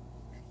yet.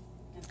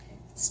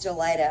 It's still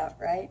light out,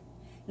 right?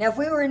 Now, if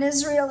we were in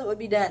Israel, it would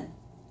be done.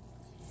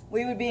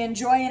 We would be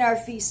enjoying our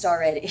feast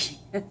already.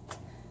 But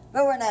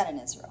we're not in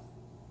Israel.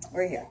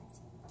 We're here.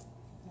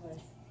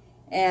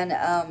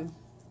 And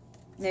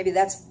maybe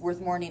that's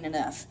worth mourning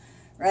enough,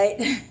 right?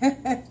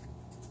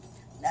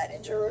 Not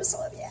in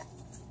Jerusalem yet.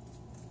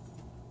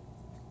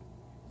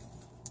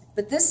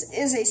 But this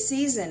is a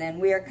season,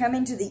 and we are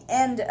coming to the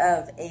end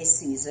of a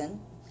season.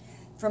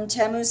 From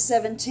Tammuz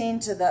 17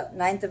 to the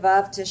 9th of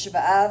Av, Tisha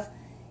B'Av,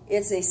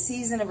 it's a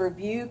season of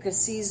rebuke, a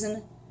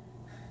season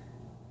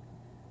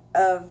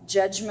of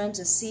judgment,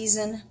 a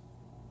season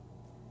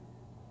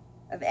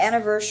of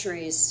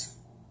anniversaries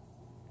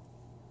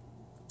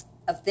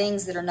of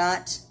things that are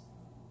not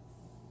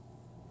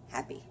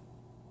happy.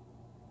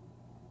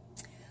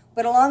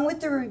 But along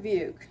with the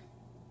rebuke,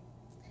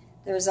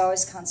 there is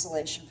always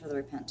consolation for the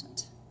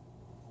repentant.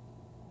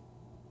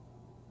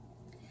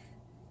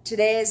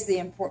 Today is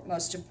the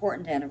most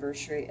important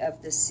anniversary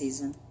of this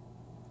season.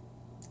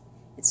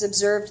 It's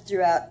observed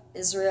throughout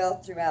Israel,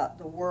 throughout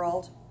the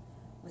world,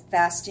 with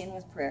fasting,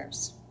 with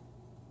prayers.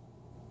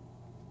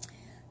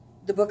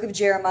 The book of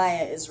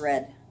Jeremiah is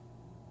read.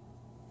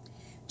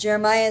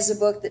 Jeremiah is a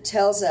book that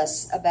tells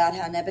us about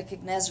how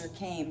Nebuchadnezzar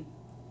came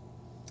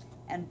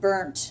and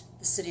burnt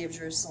the city of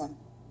Jerusalem,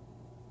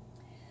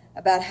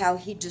 about how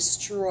he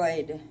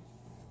destroyed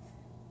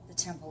the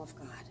temple of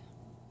God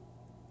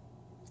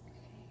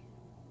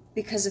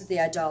because of the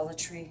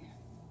idolatry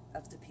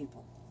of the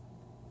people.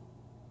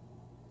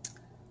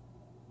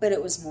 But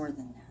it was more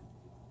than that.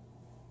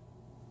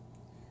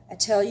 I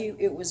tell you,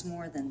 it was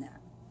more than that.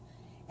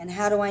 And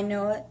how do I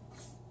know it?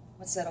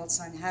 What's that old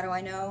song? How do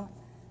I know?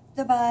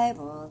 The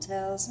Bible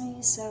tells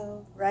me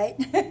so, right?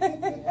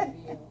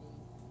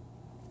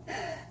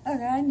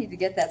 Okay, I need to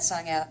get that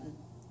song out and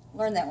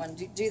learn that one.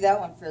 Do that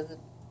one for the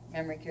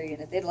memory care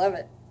unit. They'd love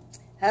it.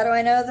 How do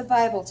I know? The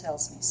Bible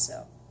tells me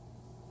so.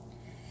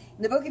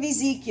 In the book of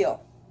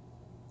Ezekiel,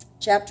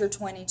 chapter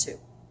 22,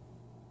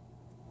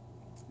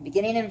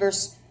 beginning in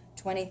verse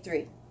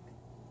 23.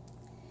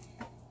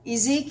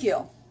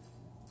 Ezekiel,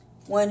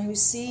 one who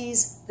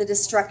sees the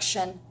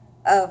destruction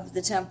of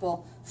the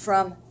temple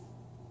from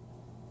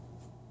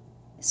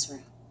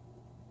Israel.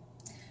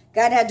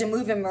 God had to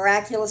move him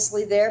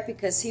miraculously there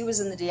because he was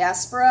in the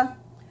diaspora,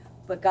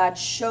 but God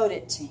showed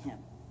it to him.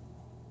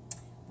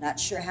 Not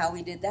sure how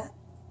he did that.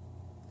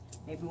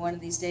 Maybe one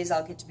of these days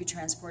I'll get to be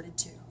transported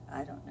too.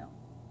 I don't know.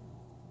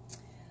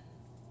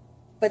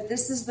 But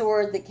this is the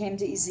word that came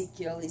to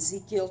Ezekiel,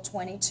 Ezekiel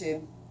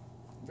 22,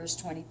 verse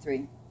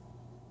 23.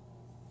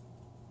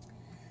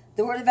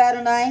 The word of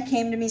Adonai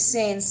came to me,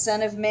 saying,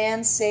 Son of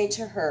man, say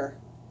to her,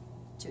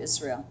 to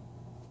Israel,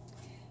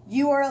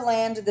 you are a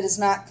land that is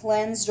not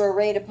cleansed or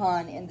arrayed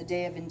upon in the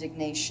day of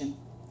indignation.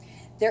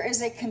 There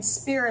is a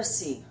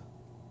conspiracy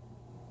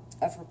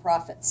of her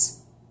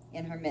prophets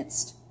in her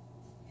midst.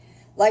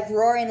 Like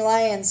roaring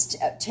lions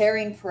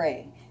tearing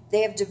prey,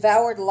 they have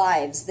devoured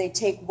lives. They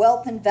take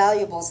wealth and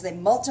valuables. They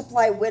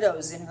multiply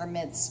widows in her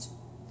midst.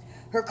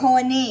 Her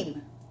Kohanim,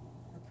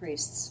 her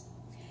priests,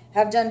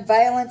 have done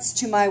violence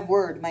to my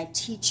word, my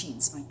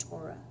teachings, my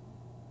Torah,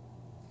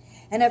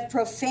 and have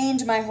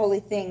profaned my holy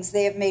things.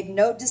 They have made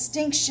no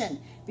distinction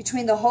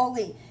between the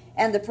holy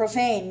and the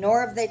profane,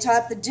 nor have they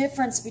taught the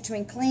difference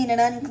between clean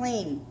and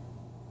unclean.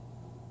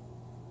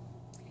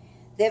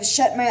 They have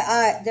shut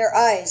their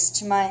eyes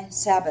to my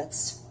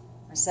Sabbaths,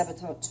 my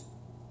Sabbathot.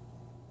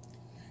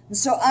 And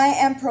so I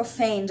am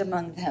profaned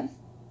among them.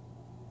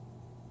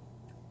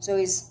 So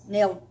he's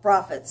nailed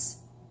prophets.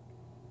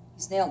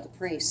 He's nailed the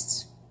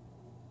priests.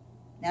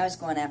 Now he's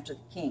going after the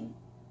king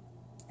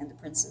and the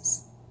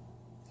princes.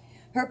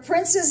 Her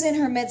princes in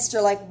her midst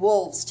are like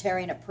wolves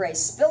tearing at prey,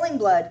 spilling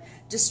blood,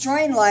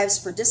 destroying lives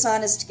for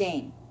dishonest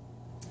gain.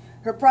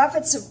 Her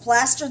prophets have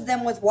plastered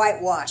them with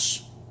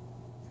whitewash,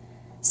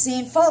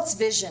 seeing false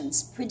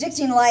visions,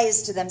 predicting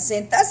lies to them,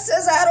 saying, Thus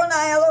says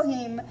Adonai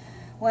Elohim,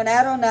 when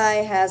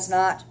Adonai has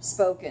not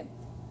spoken.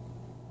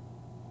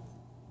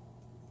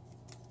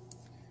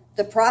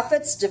 The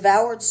prophets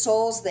devoured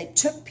souls. They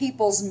took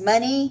people's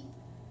money,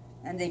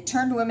 and they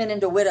turned women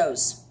into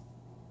widows.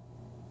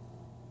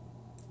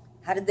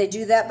 How did they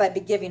do that? By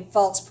giving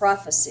false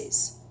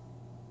prophecies.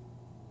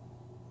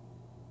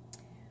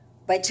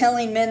 By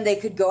telling men they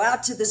could go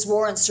out to this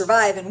war and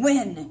survive and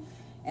win,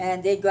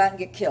 and they'd go out and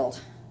get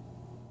killed.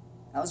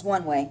 That was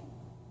one way.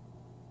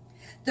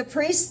 The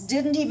priests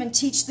didn't even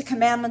teach the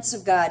commandments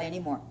of God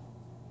anymore.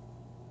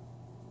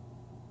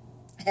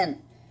 And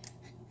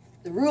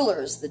the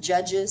rulers, the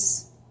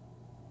judges,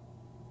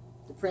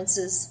 the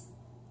princes,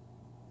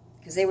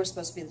 because they were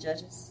supposed to be the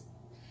judges,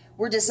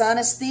 were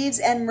dishonest thieves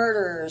and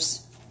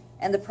murderers,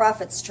 and the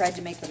prophets tried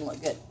to make them look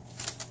good.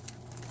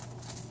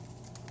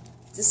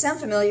 Does this sound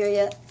familiar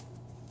yet?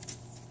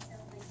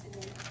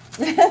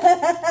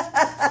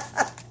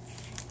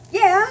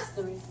 Yeah.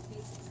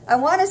 I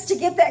want us to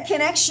get that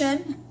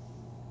connection.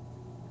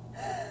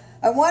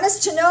 I want us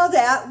to know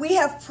that we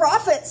have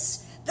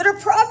prophets that are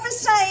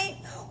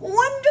prophesying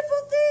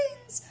wonderful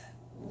things.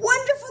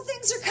 Wonderful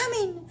things are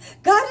coming.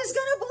 God is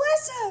going to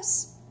bless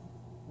us.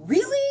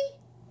 Really?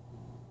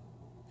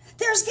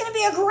 There's going to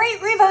be a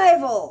great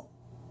revival.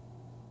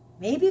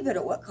 Maybe, but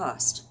at what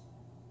cost?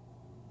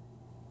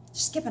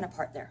 Skipping a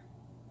part there.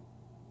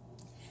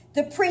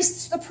 The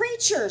priests, the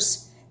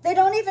preachers, they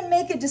don't even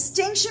make a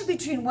distinction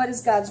between what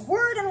is God's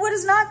word and what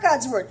is not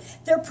God's word.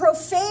 They're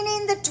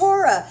profaning the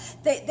Torah.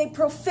 They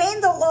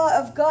profane the law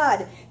of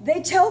God.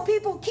 They tell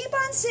people, keep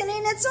on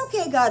sinning. It's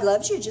okay. God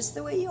loves you just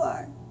the way you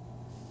are.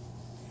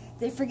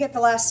 They forget the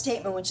last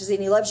statement, which is,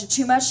 and he loves you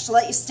too much to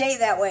let you stay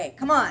that way.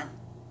 Come on.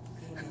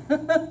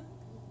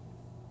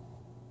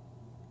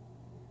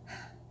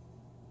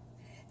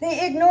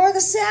 They ignore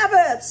the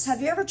Sabbaths.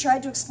 Have you ever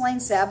tried to explain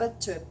Sabbath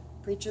to a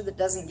preacher that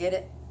doesn't get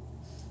it?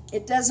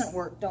 It doesn't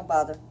work. Don't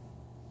bother.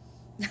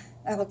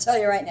 I will tell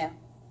you right now.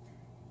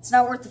 It's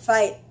not worth the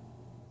fight.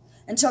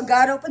 Until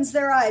God opens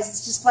their eyes,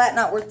 it's just flat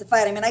not worth the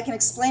fight. I mean, I can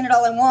explain it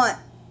all I want.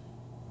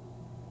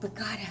 But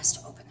God has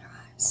to open their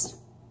eyes.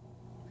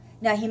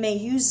 Now, he may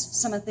use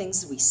some of the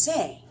things that we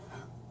say.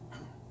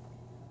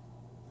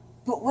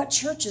 But what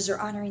churches are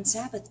honoring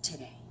Sabbath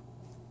today?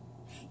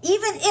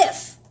 Even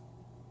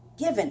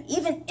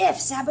if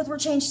Sabbath were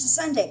changed to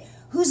Sunday,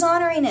 who's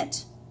honoring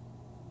it?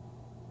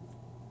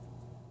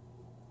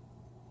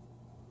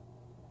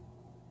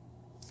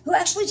 Who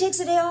actually takes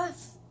a day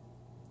off?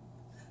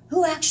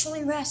 Who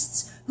actually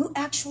rests? Who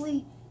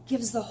actually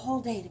gives the whole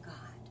day to God?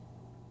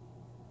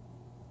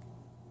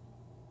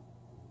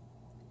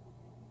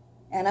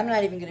 And I'm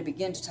not even going to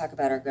begin to talk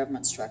about our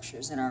government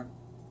structures and our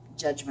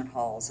judgment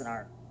halls and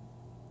our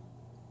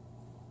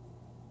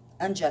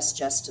unjust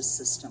justice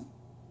system.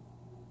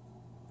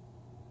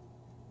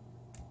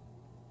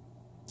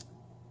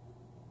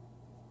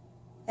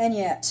 And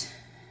yet,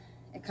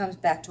 it comes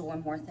back to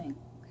one more thing,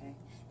 okay?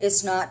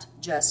 It's not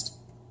just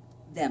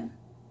them.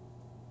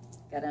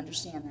 Got to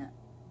understand that.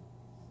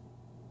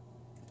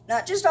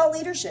 Not just all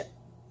leadership.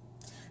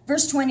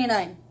 Verse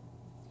 29.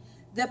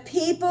 The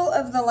people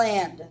of the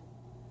land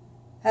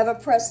have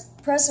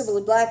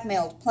oppressively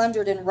blackmailed,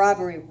 plundered, and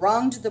robbery,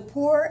 wronged the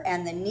poor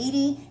and the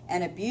needy,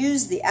 and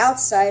abused the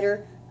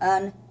outsider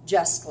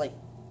unjustly.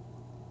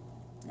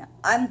 Now,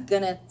 I'm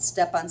going to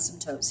step on some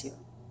toes here.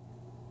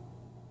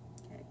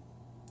 Okay.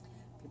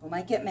 People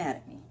might get mad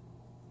at me.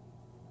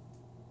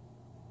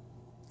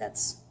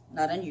 That's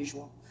not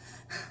unusual.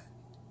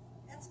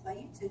 That's why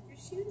you took your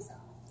shoes off.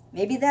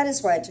 Maybe that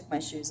is why I took my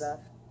shoes off.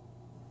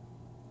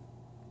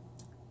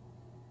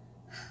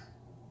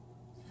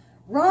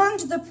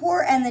 Wronged the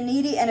poor and the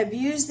needy and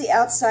abused the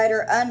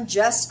outsider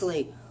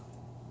unjustly.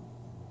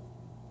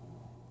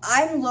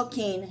 I'm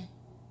looking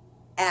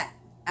at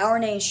our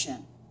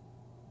nation,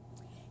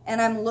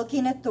 and I'm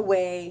looking at the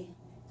way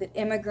that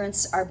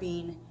immigrants are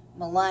being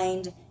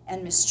maligned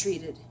and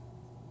mistreated.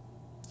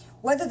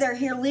 Whether they're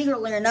here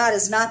legally or not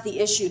is not the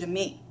issue to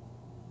me.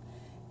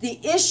 The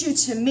issue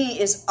to me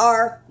is,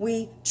 are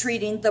we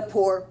treating the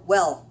poor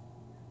well?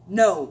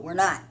 No, we're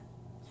not.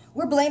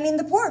 We're blaming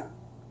the poor.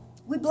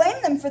 We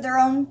blame them for their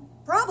own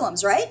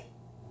problems, right?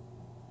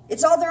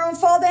 It's all their own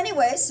fault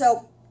anyway,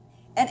 so,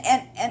 and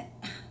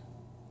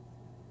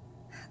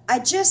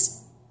I've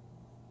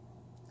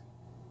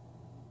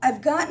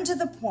gotten to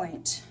the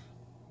point,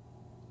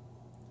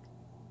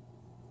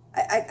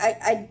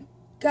 I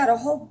got a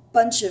whole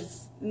bunch of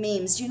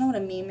memes. Do you know what a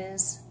meme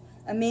is?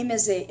 A meme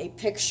is a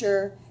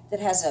picture that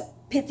has a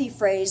pithy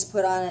phrase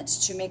put on it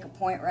to make a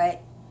point, right?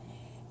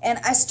 And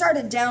I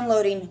started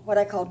downloading what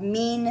I called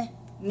mean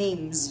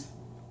memes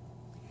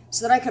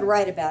so that I could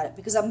write about it,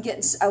 because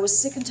I was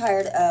sick and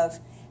tired of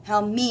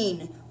how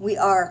mean we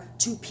are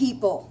to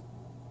people.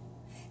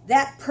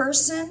 That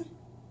person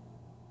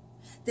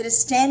that is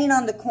standing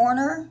on the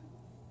corner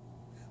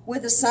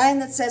with a sign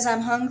that says,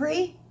 I'm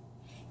hungry,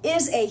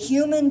 is a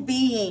human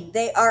being.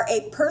 They are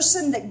a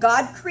person that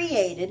God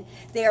created.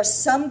 They are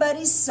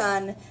somebody's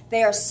son.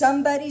 They are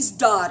somebody's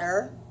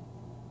daughter.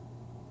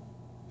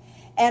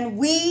 And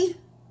we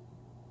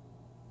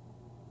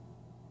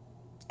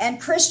and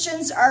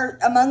Christians are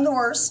among the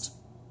worst.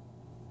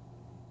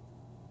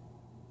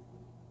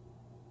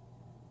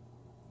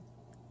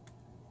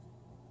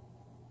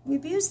 We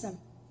abuse them.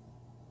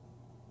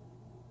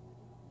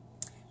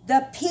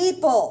 The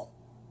people.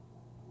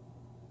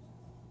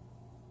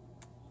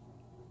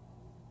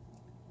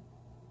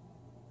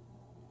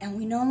 And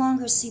we no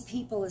longer see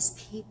people as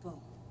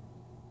people.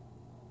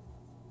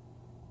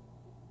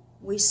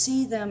 We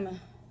see them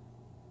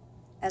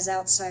as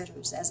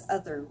outsiders, as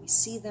other. We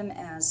see them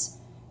as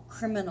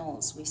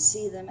criminals. We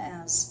see them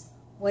as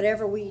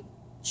whatever we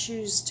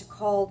choose to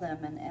call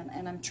them.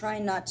 And I'm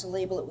trying not to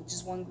label it with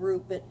just one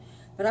group, but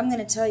I'm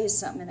going to tell you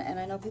something, and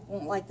I know people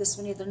won't like this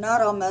one either.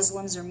 Not all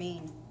Muslims are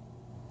mean.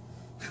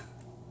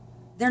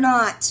 They're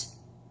not.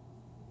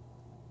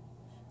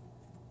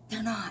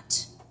 They're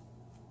not.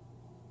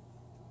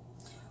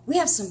 We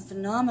have some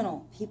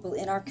phenomenal people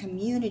in our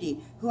community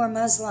who are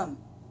Muslim.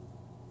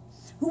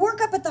 who work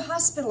up at the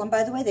hospital, and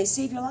by the way, they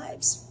save your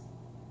lives.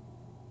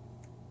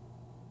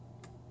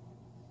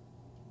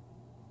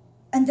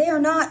 And they are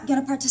not going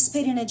to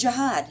participate in a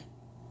jihad.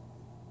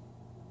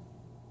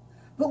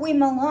 But we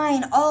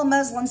malign all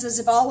Muslims as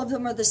if all of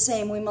them are the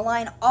same. We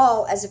malign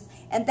all as if,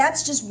 and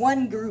that's just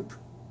one group.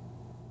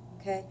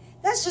 Okay?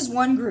 That's just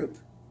one group.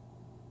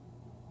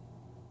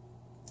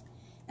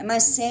 Am I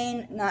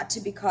saying not to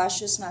be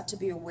cautious, not to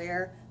be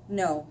aware?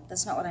 No,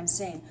 that's not what I'm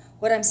saying.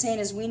 What I'm saying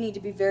is we need to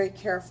be very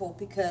careful,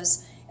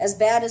 because as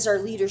bad as our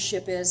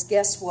leadership is,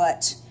 guess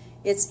what?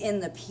 It's in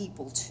the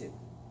people too.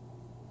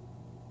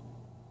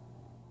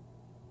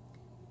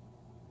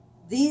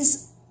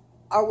 These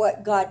are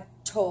what God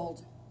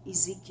told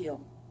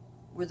Ezekiel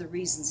were the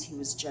reasons he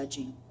was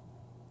judging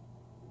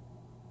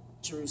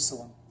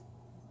Jerusalem.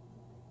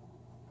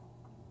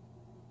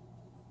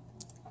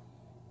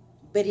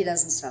 But he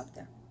doesn't stop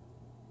there.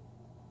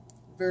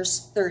 Verse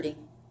 30.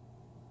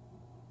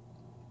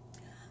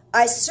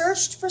 I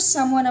searched for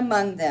someone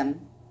among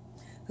them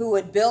who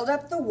would build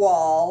up the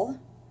wall.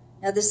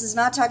 Now, this is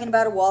not talking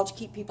about a wall to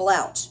keep people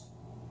out.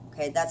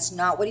 Okay, that's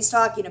not what he's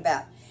talking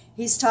about.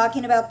 He's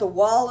talking about the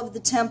wall of the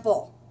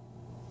temple.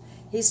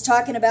 He's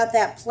talking about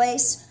that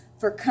place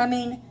for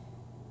coming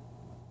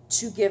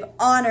to give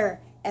honor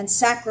and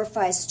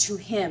sacrifice to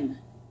him.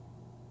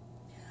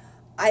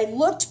 I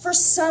looked for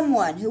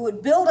someone who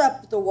would build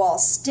up the wall,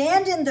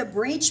 stand in the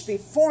breach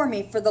before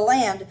me for the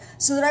land,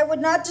 so that I would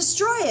not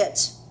destroy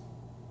it.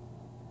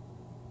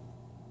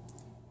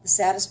 The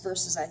saddest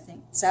verses, I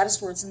think,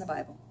 saddest words in the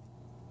Bible.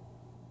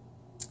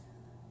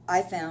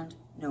 I found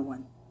no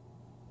one.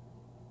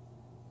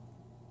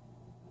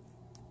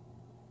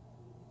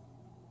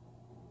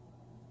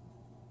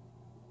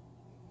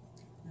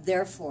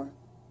 Therefore,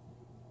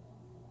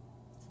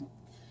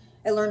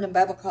 I learned in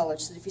Bible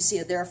college that if you see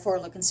a therefore,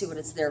 look and see what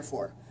it's there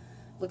for.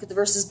 Look at the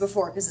verses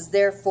before, because it's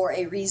there for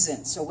a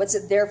reason. So what's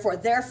it there for?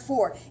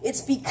 Therefore,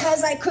 it's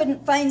because I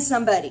couldn't find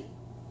somebody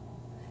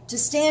to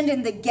stand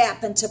in the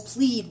gap and to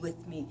plead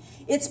with me.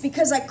 It's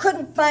because I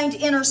couldn't find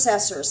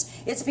intercessors.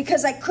 It's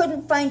because I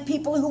couldn't find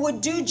people who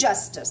would do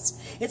justice.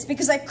 It's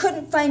because I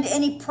couldn't find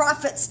any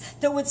prophets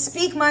that would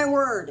speak my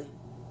word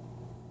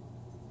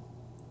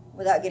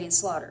without getting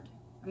slaughtered.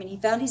 I mean, he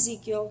found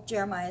Ezekiel,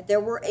 Jeremiah. There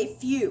were a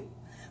few,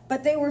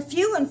 but they were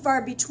few and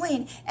far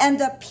between, and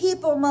the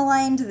people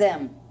maligned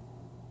them.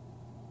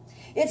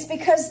 It's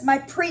because my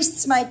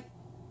priests, my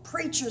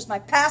preachers, my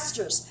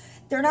pastors,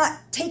 they're not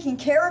taking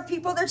care of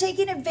people, they're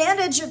taking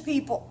advantage of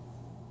people.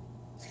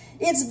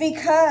 It's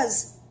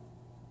because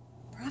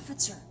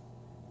prophets are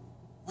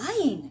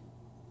lying,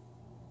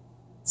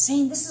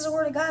 saying this is a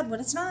word of God when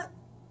it's not.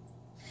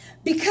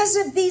 Because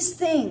of these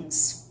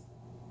things,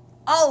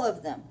 all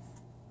of them,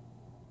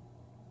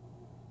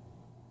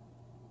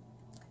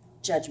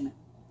 judgment.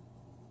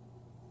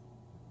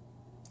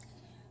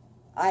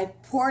 I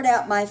poured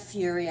out my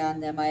fury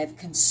on them. I have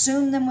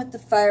consumed them with the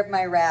fire of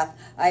my wrath.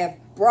 I have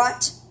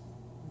brought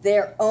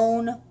their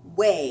own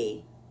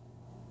way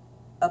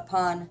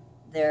upon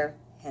their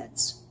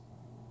heads.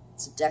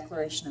 It's a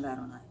declaration of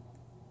Adonai.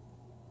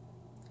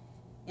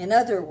 In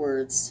other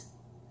words,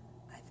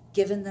 I've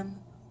given them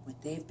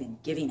what they've been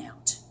giving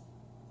out.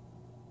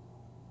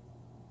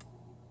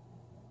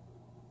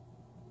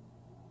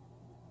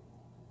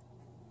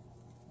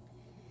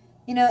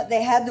 You know,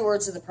 they had the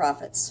words of the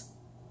prophets,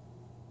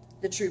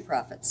 the true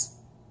prophets.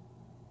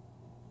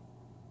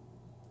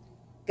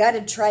 God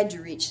had tried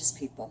to reach his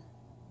people.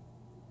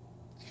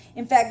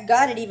 In fact,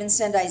 God had even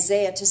sent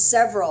Isaiah to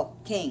several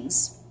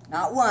kings,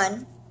 not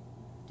one.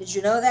 Did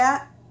you know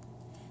that?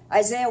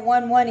 Isaiah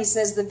 1:1, he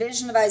says, the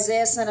vision of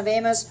Isaiah, son of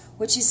Amos,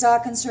 which he saw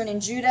concerning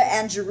Judah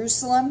and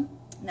Jerusalem.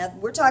 Now,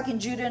 we're talking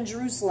Judah and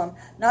Jerusalem,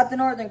 not the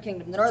northern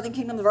kingdom. The northern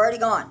kingdom have already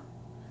gone.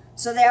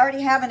 So they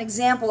already have an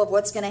example of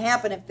what's going to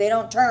happen if they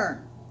don't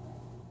turn.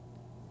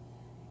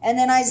 And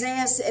then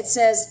Isaiah, it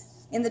says,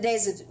 in the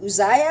days of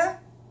Uzziah,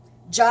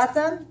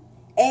 Jotham,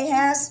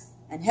 Ahaz,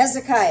 and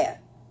Hezekiah.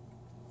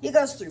 He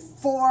goes through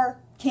 4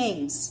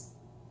 kings,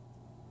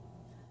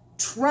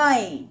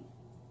 trying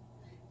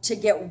to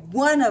get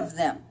one of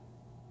them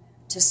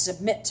to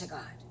submit to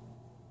God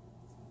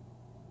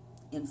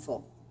in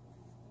full.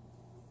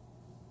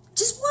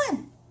 Just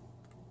one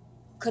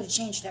could have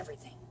changed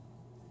everything.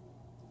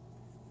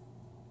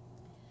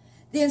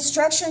 The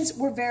instructions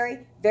were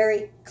very,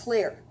 very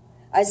clear.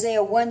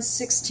 Isaiah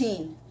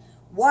 1:16.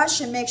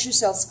 Wash and make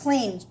yourselves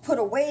clean. Put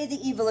away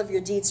the evil of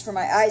your deeds from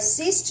my eyes.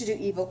 Cease to do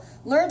evil.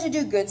 Learn to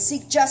do good.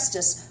 Seek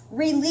justice.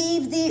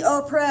 Relieve the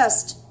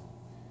oppressed.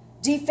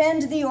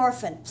 Defend the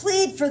orphan.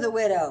 Plead for the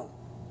widow.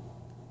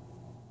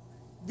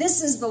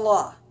 This is the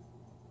law.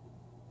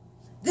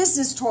 This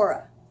is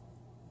Torah.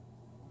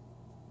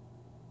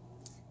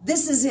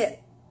 This is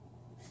it.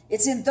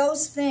 It's in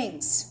those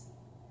things.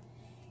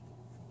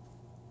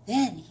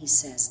 Then he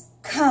says,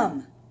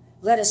 come,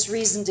 let us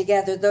reason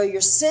together. Though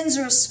your sins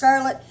are as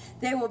scarlet,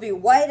 they will be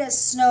white as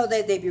snow.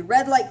 They be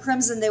red like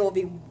crimson. They will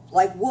be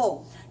like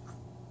wool.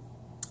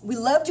 We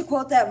love to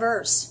quote that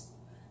verse,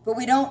 but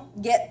we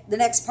don't get the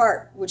next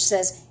part, which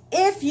says,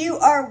 if you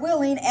are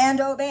willing and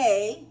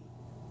obey,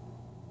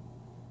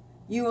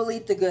 you will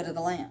eat the good of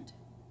the land.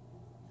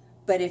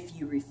 But if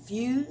you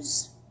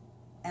refuse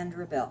and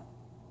rebel,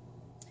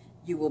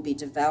 you will be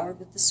devoured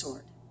with the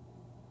sword.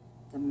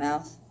 The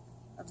mouth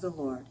of the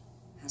Lord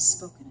has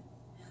spoken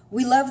it.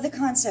 We love the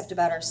concept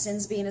about our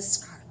sins being as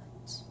scarlet.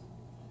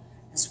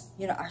 As,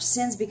 you know, our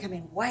sins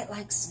becoming white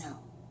like snow.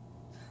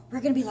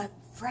 We're going to be like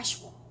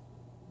fresh wool.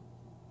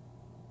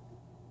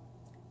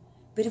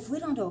 But if we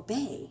don't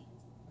obey,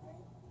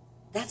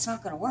 that's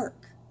not going to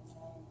work.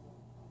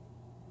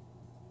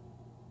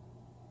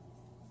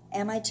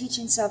 Am I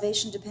teaching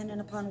salvation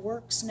dependent upon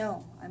works?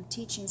 No, I'm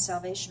teaching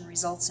salvation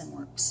results in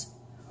works.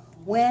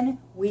 When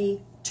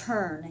we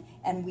turn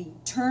and we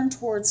turn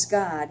towards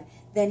God,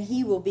 then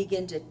He will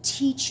begin to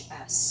teach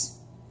us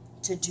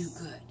to do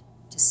good,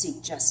 to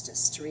seek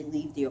justice, to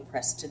relieve the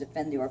oppressed, to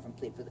defend the orphan,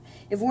 plead for them.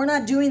 If we're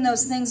not doing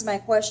those things, my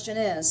question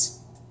is,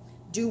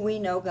 do we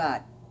know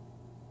God?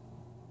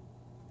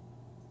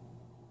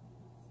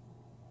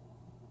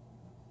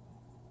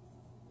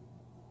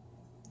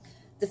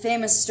 The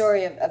famous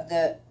story of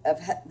the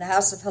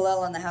house of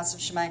Hillel and the house of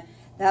Shammai,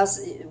 the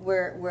house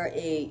where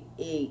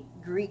a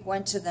Greek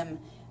went to them,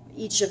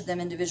 each of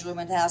them individually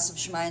went to the house of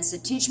Shammai and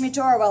said, "Teach me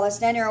Torah while I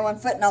stand here on one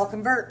foot and I'll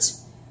convert."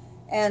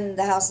 And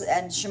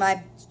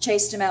Shammai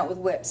chased him out with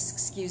whips.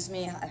 "Excuse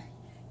me,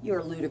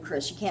 you're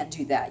ludicrous. You can't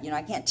do that. You know,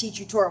 I can't teach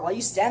you Torah while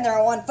you stand there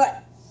on one foot.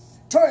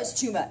 Torah is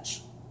too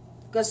much."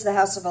 Goes to the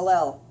house of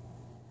Hillel.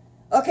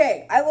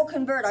 "Okay, I will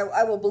convert.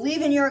 I will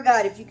believe in your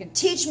God if you can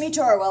teach me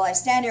Torah while I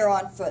stand here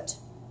on foot.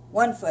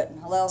 One foot."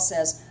 And Hillel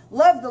says,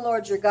 "Love the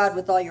Lord your God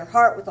with all your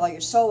heart, with all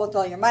your soul, with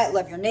all your might.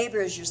 Love your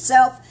neighbor as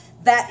yourself.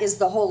 That is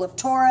the whole of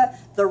Torah.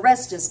 The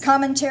rest is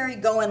commentary.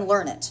 Go and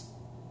learn it."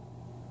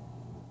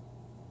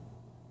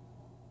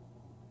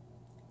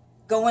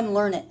 Go and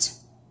learn it.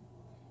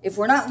 If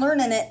we're not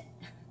learning it,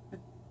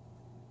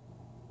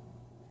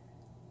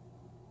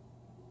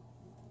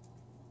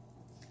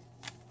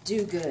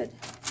 do good.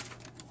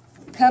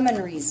 Come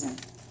and reason.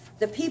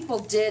 The people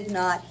did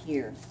not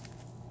hear.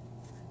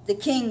 The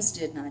kings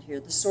did not hear.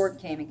 The sword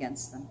came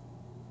against them.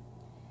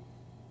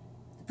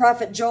 The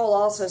prophet Joel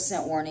also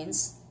sent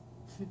warnings.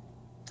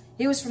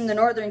 He was from the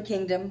northern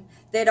kingdom.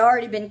 They'd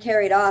already been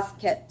carried off,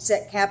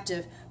 set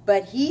captive,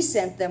 but he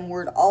sent them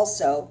word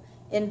also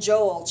in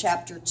Joel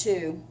chapter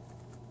 2.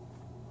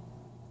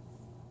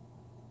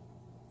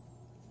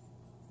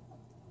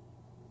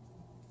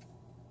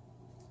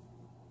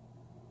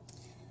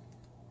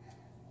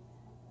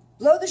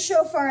 Blow the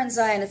shofar in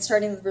Zion, it's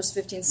starting with verse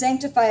 15.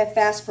 Sanctify a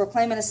fast,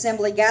 proclaim an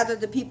assembly, gather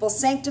the people,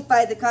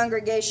 sanctify the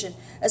congregation,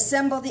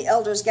 assemble the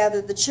elders,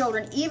 gather the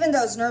children, even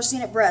those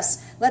nursing at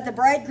breasts. Let the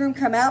bridegroom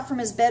come out from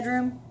his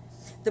bedroom,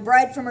 the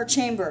bride from her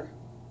chamber.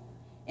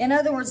 In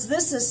other words,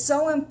 this is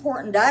so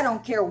important. I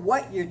don't care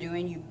what you're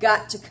doing, you've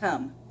got to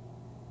come.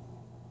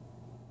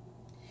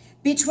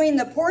 Between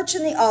the porch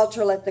and the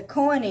altar, let the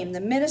Kohanim,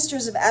 the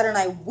ministers of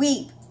Adonai,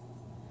 weep,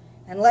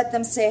 and let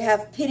them say,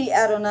 "Have pity,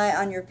 Adonai,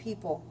 on your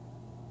people.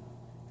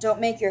 Don't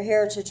make your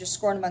heritage a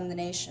scorn among the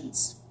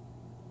nations,"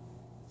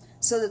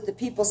 so that the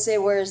people say,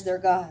 "Where is their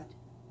God?"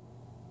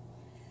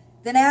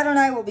 Then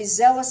Adonai will be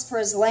zealous for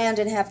his land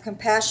and have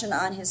compassion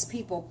on his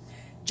people.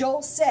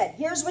 Joel said,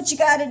 here's what you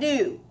got to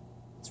do.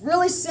 It's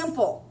really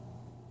simple.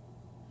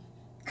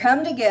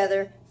 Come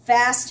together,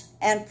 fast,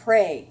 and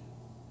pray,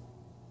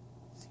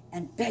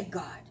 and beg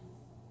God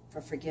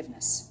for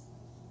forgiveness.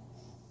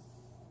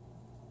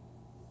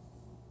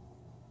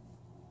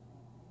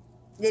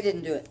 They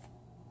didn't do it.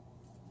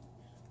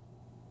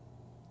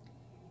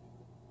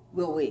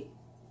 Will we?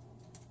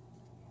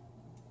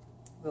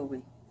 Will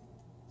we?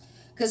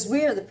 Because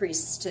we are the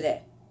priests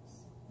today,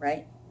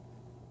 right?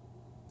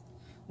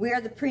 We are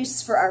the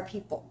priests for our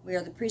people. We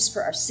are the priests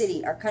for our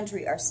city, our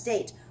country, our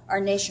state, our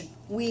nation.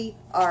 We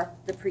are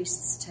the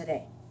priests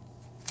today.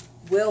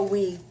 Will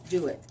we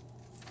do it?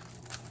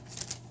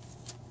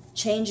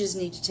 Changes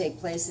need to take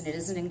place, and it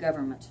isn't in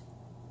government.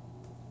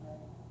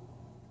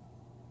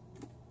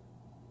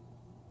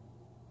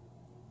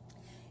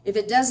 If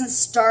it doesn't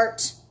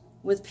start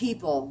with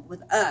people,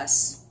 with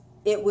us,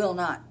 it will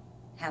not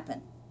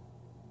happen.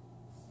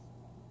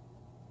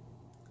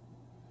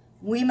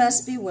 We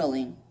must be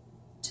willing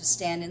to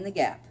stand in the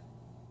gap,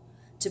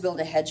 to build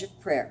a hedge of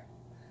prayer,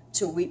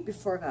 to weep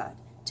before God,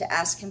 to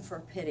ask Him for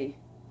pity,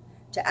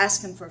 to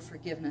ask Him for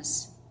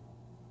forgiveness,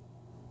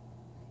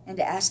 and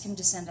to ask Him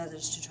to send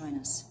others to join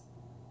us.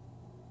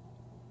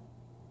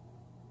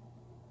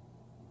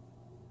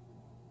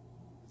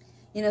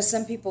 You know,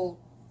 some people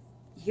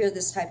hear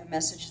this type of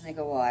message and they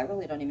go, well, I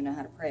really don't even know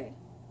how to pray.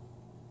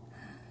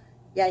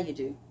 Yeah, you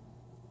do.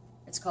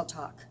 It's called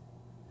talk.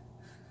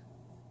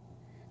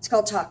 It's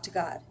called talk to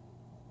God.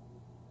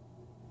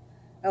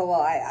 Oh,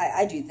 well,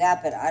 I do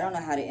that, but I don't know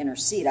how to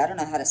intercede. I don't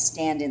know how to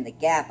stand in the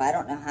gap. I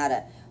don't know how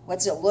to,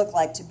 what's it look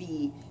like to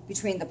be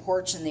between the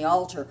porch and the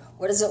altar?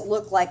 What does it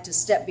look like to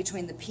step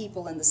between the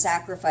people and the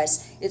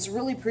sacrifice? It's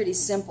really pretty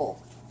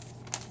simple.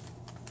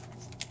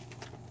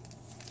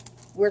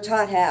 We're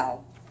taught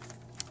how.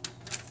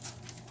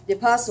 The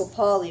Apostle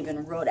Paul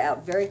even wrote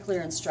out very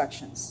clear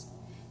instructions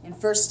in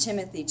 1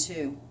 Timothy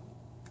 2.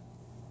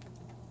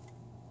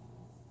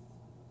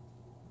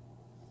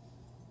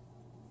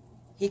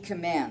 He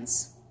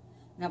commands.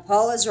 Now,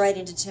 Paul is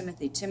writing to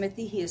Timothy.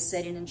 Timothy, he is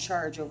setting in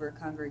charge over a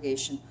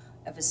congregation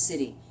of a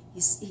city.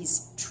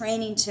 He's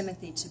training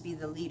Timothy to be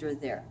the leader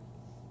there.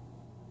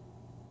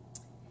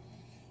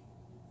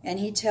 And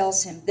he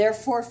tells him,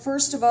 therefore,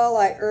 first of all,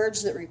 I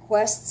urge that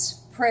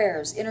requests,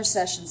 prayers,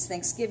 intercessions,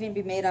 thanksgiving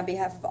be made on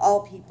behalf of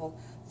all people,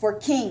 for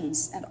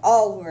kings and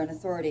all who are in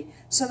authority,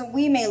 so that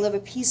we may live a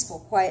peaceful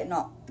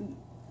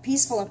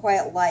and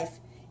quiet life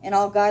in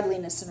all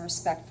godliness and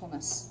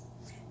respectfulness.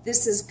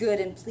 This is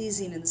good and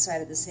pleasing in the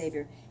sight of the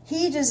Savior.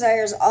 He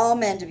desires all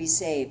men to be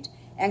saved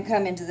and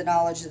come into the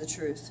knowledge of the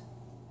truth.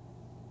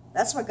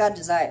 That's what God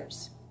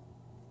desires.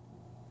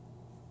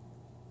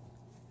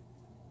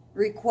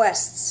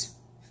 Requests.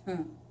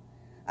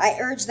 I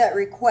urge that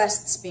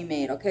requests be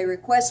made. Okay,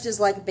 request is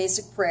like a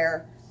basic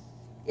prayer.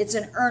 It's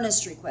an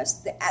earnest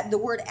request. The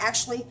word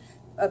actually,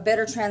 a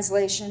better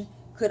translation,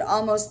 could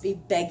almost be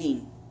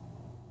begging.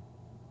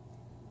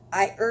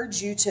 I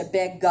urge you to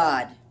beg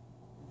God.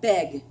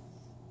 Beg.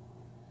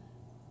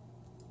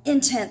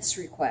 Intense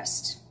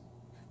request.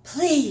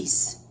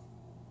 Please.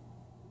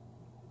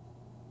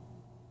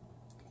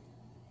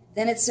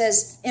 Then it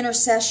says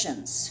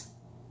intercessions.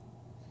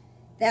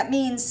 That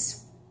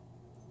means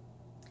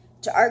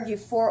to argue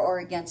for or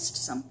against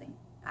something,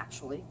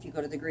 actually, if you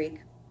go to the Greek.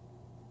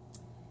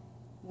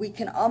 We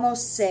can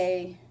almost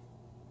say,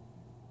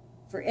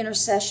 for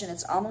intercession,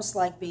 it's almost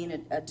like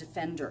being a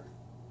defender.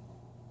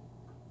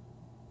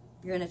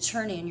 You're an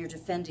attorney and you're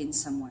defending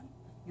someone.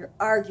 You're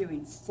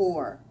arguing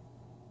for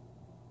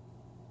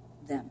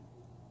them.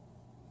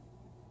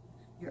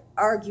 You're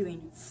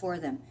arguing for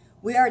them.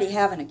 We already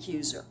have an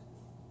accuser.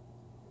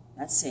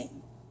 That's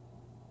Satan.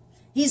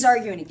 He's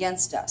arguing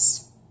against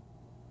us.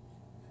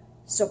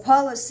 So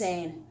Paul is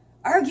saying,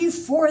 argue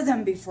for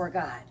them before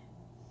God.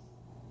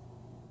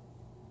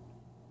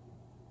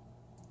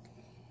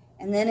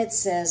 And then it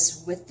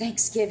says, with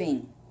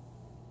thanksgiving.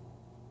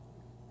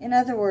 In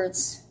other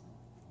words,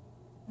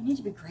 we need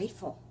to be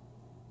grateful.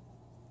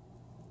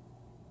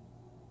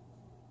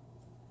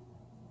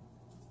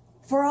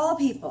 For all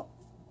people.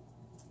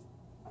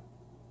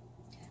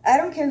 I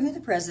don't care who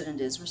the president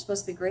is, we're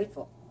supposed to be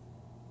grateful.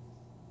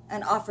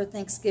 And offer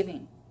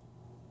thanksgiving.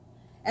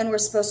 And we're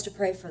supposed to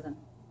pray for them.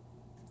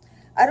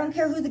 I don't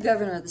care who the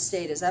governor of the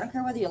state is. I don't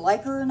care whether you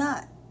like her or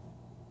not.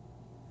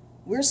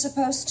 We're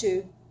supposed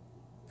to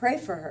pray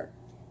for her.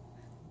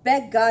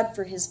 Beg God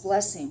for his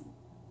blessing.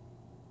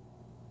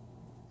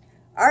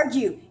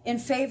 Argue in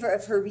favor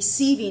of her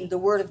receiving the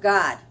word of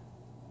God.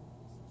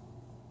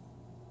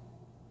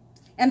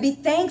 And be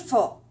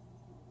thankful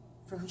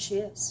for who she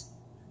is.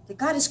 That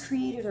God has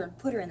created her and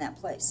put her in that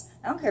place.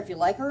 I don't care if you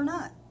like her or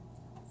not.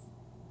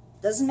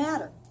 Doesn't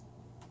matter.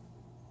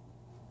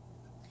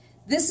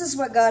 This is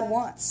what God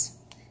wants.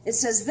 It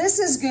says, this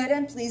is good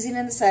and pleasing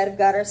in the sight of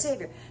God our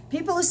Savior.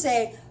 People who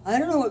say, I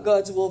don't know what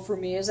God's will for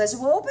me is. I say,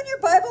 well, open your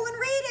Bible and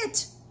read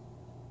it.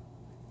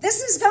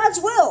 This is God's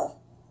will.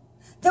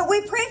 That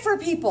we pray for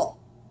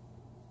people.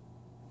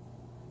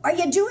 Are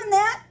you doing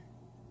that?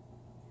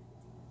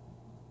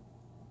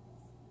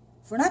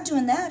 If we're not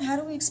doing that, how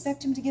do we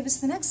expect him to give us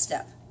the next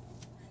step?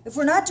 If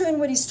we're not doing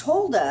what he's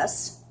told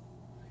us,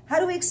 how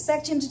do we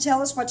expect him to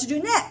tell us what to do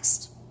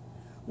next?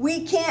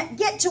 We can't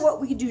get to what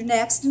we do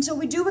next until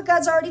we do what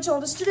God's already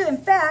told us to do. In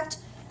fact,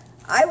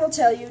 I will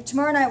tell you,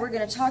 tomorrow night we're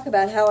going to talk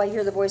about how I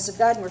hear the voice of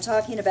God, and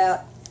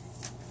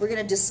we're going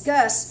to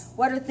discuss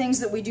what are things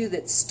that we do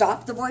that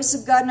stop the voice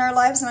of God in our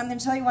lives, and I'm going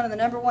to tell you one of the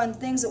number one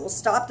things that will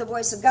stop the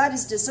voice of God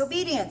is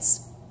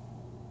disobedience.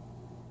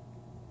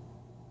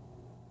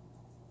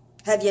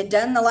 Have you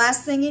done the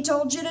last thing he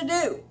told you to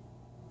do?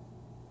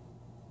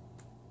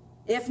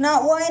 If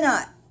not, why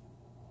not?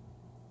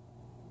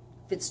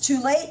 If it's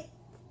too late,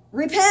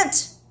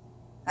 repent.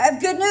 I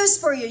have good news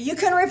for you. You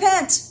can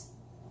repent.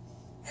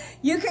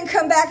 You can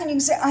come back and you can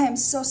say, I am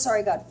so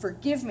sorry, God,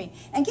 forgive me.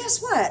 And guess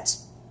what?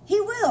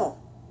 He will.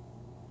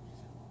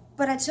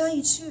 But I tell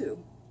you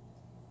too,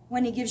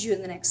 when he gives you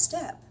the next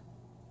step,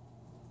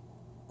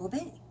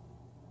 obey.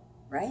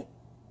 Right?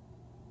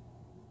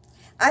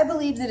 I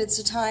believe that it's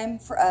a time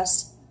for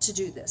us to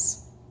do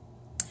this.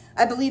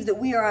 I believe that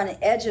we are on an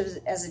edge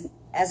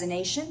as a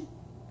nation,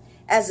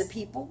 as a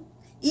people,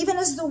 even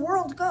as the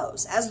world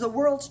goes, as the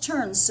world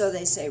turns, so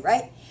they say,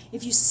 right?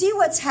 If you see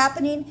what's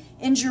happening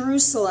in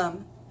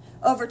Jerusalem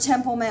over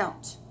Temple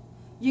Mount,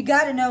 you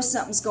got to know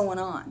something's going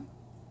on.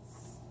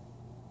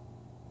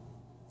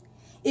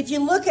 If you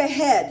look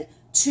ahead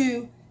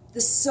to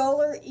the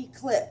solar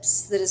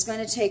eclipse that is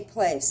going to take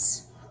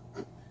place,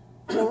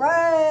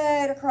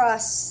 right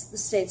across the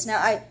states. Now,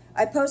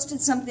 I posted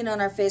something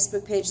on our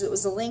Facebook page that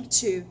was a link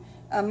to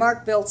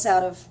Mark Biltz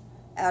out of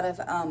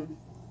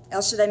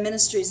El Shaddai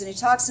Ministries, and he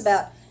talks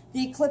about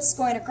the eclipse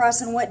going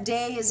across and what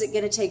day is it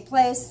going to take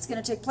place. It's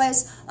going to take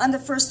place on the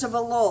 1st of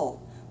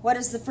Elul. What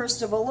is the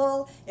 1st of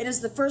Elul? It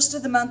is the first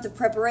of the month of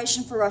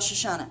preparation for Rosh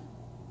Hashanah.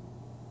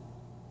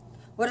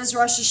 What is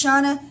Rosh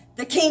Hashanah?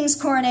 The king's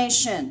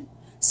coronation.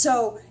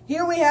 So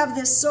here we have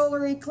this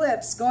solar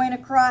eclipse going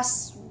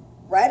across,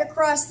 right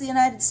across the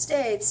United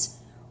States,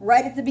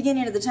 right at the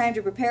beginning of the time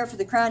to prepare for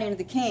the crowning of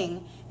the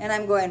king, and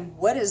I'm going,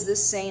 what is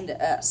this saying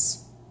to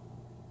us?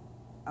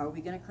 Are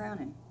we going to crown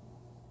him?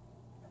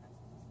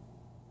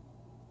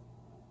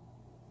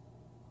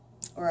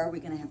 Or are we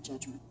going to have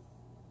judgment?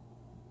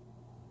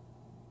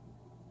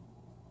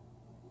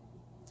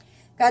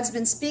 God's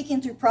been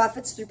speaking through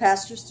prophets, through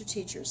pastors, through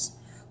teachers.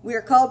 We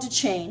are called to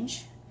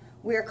change.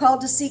 We are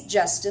called to seek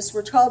justice.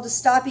 We're called to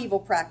stop evil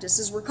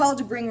practices. We're called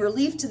to bring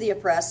relief to the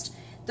oppressed.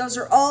 Those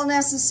are all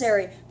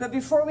necessary. But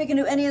before we can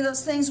do any of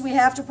those things, we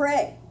have to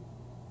pray.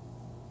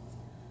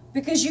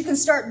 Because you can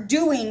start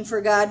doing for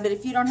God, but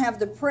if you don't have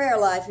the prayer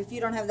life, if you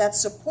don't have that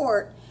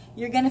support,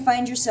 you're going to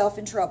find yourself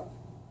in trouble.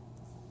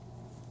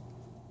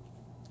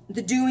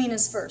 The doing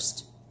is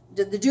first.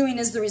 The doing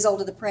is the result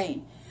of the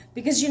praying.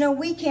 Because, you know,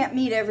 we can't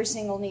meet every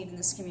single need in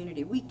this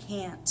community. We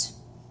can't.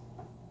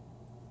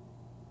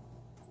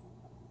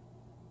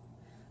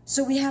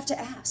 So we have to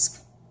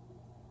ask.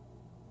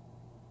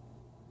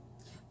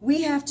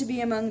 We have to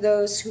be among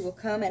those who will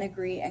come and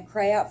agree and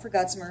cry out for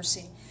God's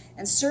mercy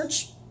and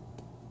search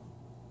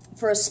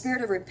for a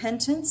spirit of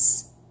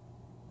repentance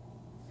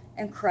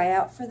and cry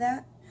out for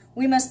that.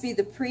 We must be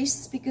the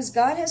priests because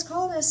God has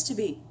called us to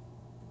be.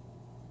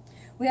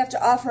 We have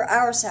to offer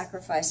our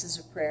sacrifices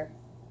of prayer,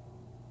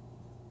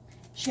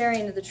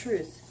 sharing the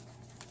truth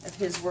of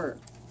His Word,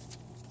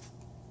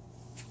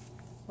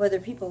 whether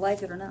people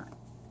like it or not.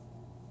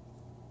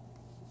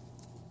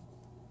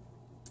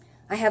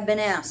 I have been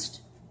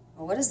asked,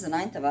 well, what does the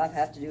 9th of Av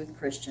have to do with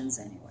Christians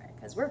anyway?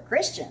 Because we're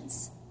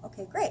Christians.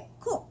 Okay, great,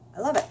 cool,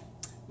 I love it.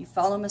 You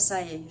follow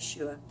Messiah,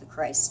 Yeshua, the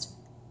Christ.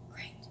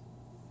 Great.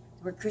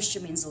 The word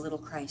Christian means a little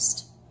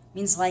Christ. It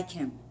means like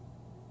Him.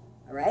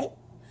 All right?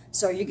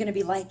 So are you going to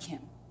be like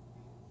Him?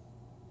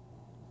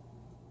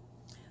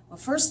 Well,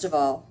 first of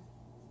all,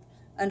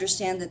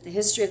 understand that the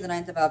history of the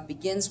 9th of Av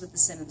begins with the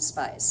sin of the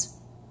spies.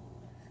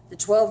 The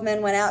 12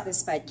 men went out, they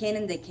spied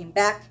Canaan, they came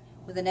back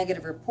with a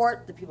negative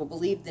report. The people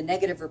believed the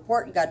negative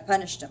report and God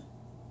punished them.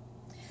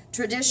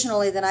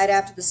 Traditionally, the night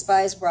after the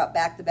spies brought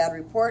back the bad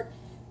report,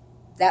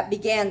 that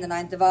began the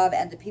 9th of Av,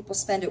 and the people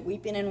spend it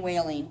weeping and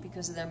wailing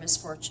because of their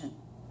misfortune.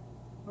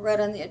 We're right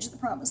on the edge of the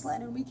promised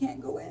land and we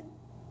can't go in.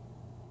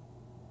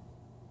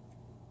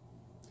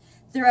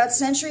 Throughout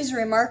centuries, a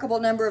remarkable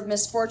number of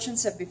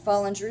misfortunes have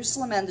befallen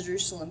Jerusalem and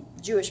the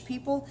Jewish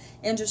people.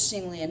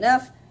 Interestingly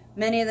enough,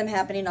 many of them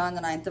happening on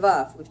the 9th of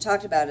Av. We've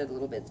talked about it a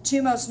little bit. The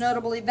two most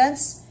notable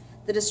events,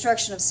 the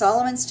destruction of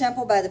Solomon's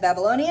temple by the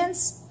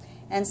Babylonians,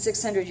 and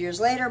 600 years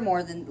later,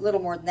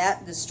 little more than that,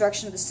 the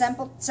destruction of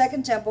the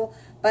second temple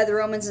by the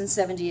Romans in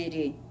 70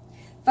 AD.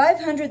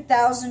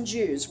 500,000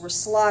 Jews were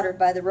slaughtered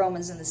by the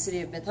Romans in the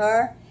city of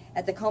Bithar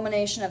at the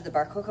culmination of the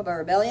Bar Kokhba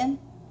rebellion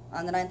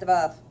on the 9th of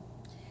Av.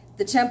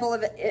 The temple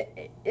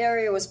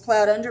area was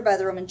plowed under by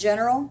the Roman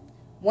general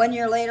 1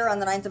 year later on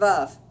the 9th of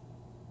Av.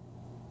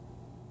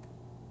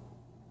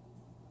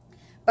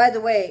 By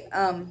the way,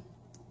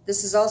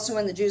 this is also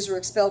when the Jews were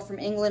expelled from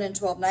England in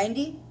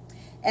 1290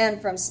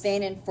 and from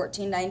Spain in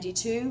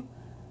 1492.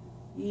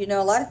 You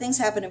know, a lot of things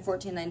happened in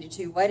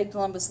 1492. Why did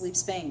Columbus leave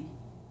Spain?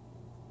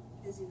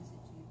 Because he was a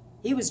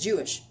Jew. He was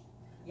Jewish.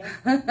 Yeah,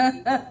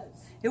 he was.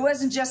 He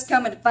wasn't just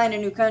coming to find a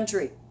new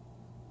country.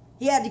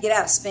 He had to get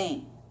out of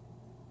Spain.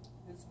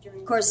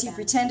 Of course, he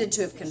pretended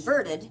to have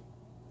converted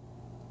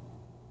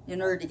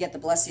in order to get the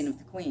blessing of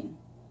the Queen.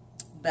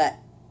 But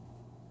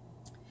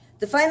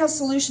the final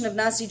solution of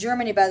Nazi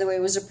Germany, by the way,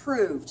 was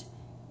approved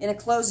in a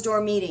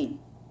closed-door meeting.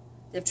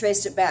 They've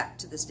traced it back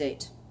to this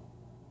date.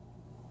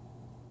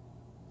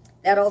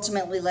 That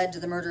ultimately led to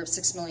the murder of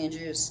 6 million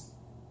Jews.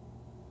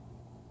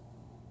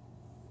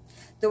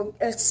 The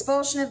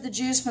expulsion of the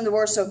Jews from the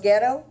Warsaw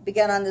Ghetto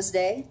began on this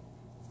day.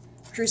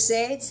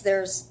 Crusades,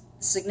 there's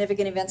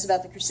significant events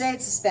about the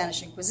Crusades, the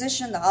Spanish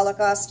Inquisition, the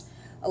Holocaust.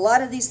 A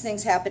lot of these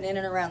things happen in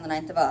and around the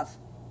 9th of Av.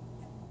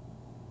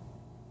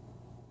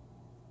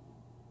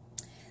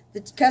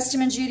 The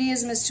custom in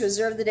Judaism is to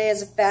observe the day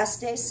as a fast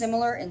day,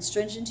 similar in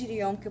stringency to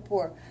Yom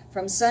Kippur.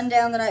 From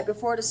sundown the night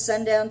before to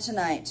sundown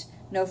tonight,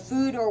 no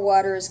food or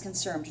water is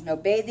consumed, no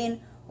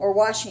bathing or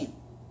washing.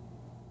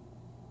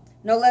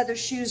 No leather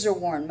shoes are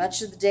worn.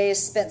 Much of the day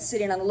is spent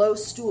sitting on low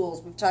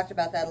stools. We've talked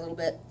about that a little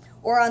bit.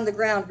 Or on the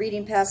ground,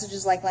 reading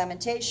passages like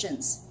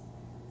Lamentations,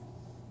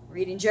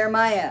 reading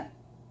Jeremiah,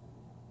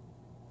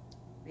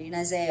 reading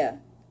Isaiah,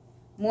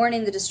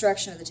 mourning the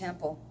destruction of the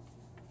temple.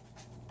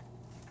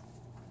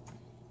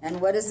 And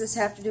what does this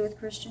have to do with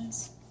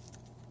Christians?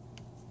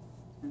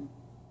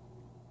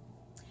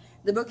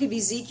 The book of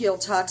Ezekiel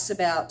talks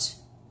about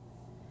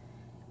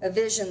a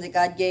vision that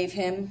God gave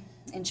him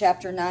in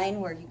chapter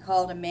 9, where he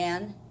called a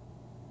man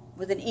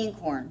with an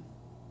inkhorn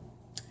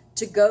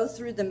to go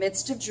through the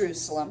midst of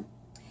Jerusalem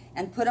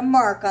and put a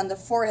mark on the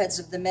foreheads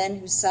of the men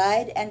who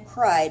sighed and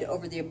cried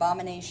over the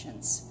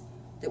abominations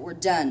that were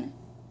done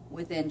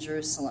within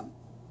Jerusalem.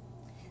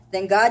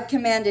 Then God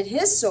commanded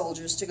his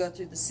soldiers to go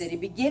through the city,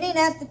 beginning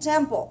at the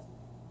temple,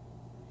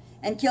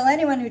 and kill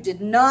anyone who did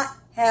not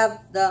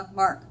have the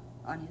mark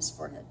on his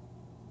forehead.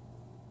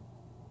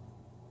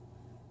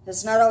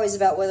 It's not always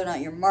about whether or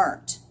not you're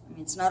marked. I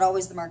mean, it's not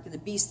always the mark of the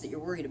beast that you're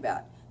worried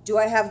about. Do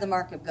I have the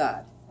mark of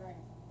God? Right.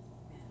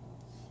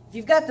 If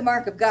you've got the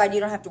mark of God, you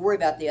don't have to worry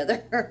about the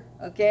other,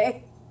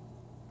 okay?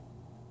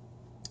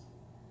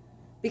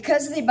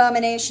 Because of the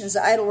abominations,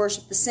 the idol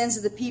worship, the sins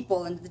of the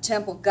people and the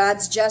temple,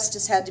 God's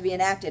justice had to be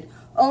enacted.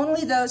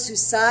 Only those who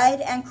sighed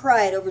and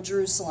cried over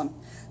Jerusalem,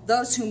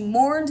 those who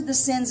mourned the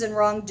sins and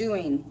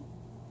wrongdoing,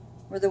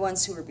 were the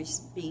ones who were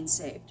being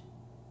saved.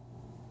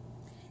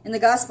 In the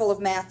Gospel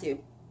of Matthew,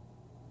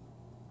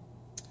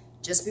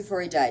 just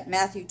before he died,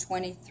 Matthew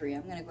 23,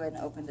 I'm going to go ahead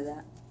and open to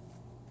that.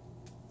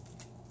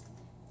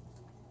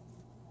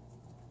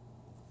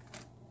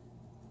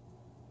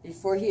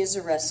 Before he is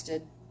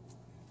arrested,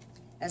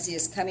 as he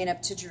is coming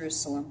up to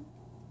Jerusalem,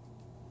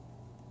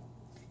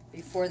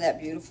 before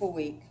that beautiful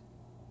week.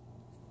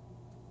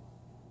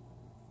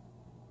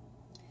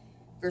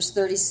 Verse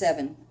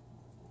 37,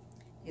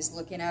 he's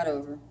looking out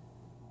over.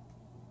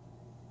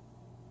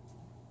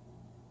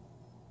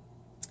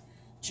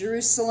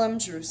 Jerusalem,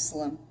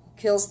 Jerusalem, who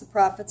kills the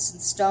prophets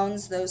and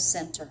stones those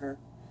sent to her.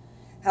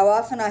 How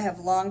often I have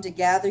longed to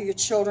gather your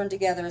children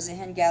together as a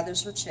hen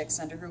gathers her chicks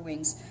under her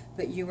wings,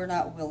 but you were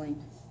not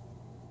willing.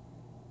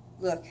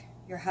 Look,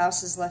 your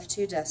house is left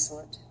too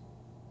desolate.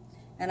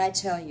 And I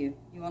tell you,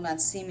 you will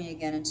not see me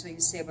again until you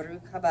say,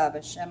 Baruch haba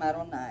b'Shem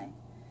Adonai.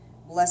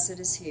 Blessed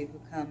is he who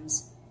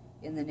comes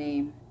in the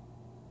name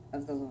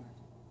of the Lord.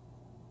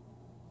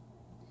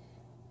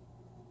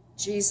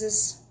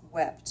 Jesus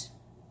wept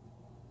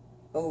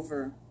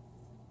over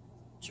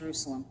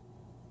Jerusalem.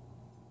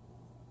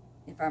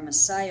 If our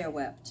Messiah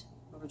wept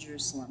over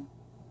Jerusalem,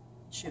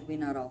 should we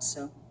not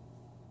also?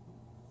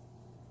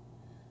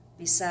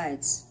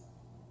 Besides,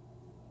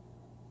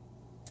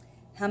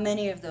 how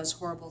many of those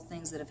horrible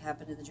things that have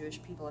happened to the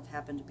Jewish people have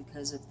happened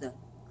because of the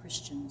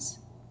Christians?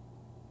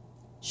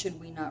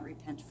 Should we not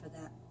repent for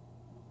that?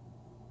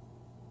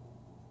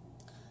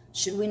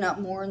 Should we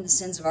not mourn the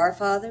sins of our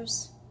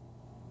fathers?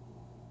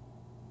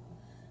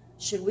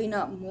 Should we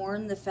not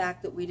mourn the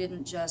fact that we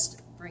didn't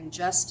just bring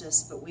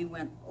justice, but we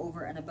went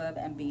over and above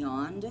and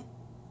beyond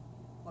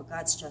what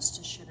God's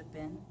justice should have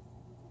been?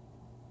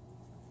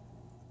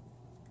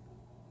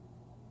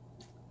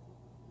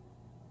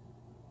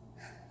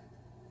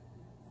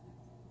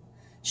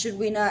 Should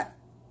we not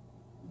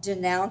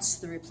denounce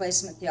the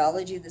replacement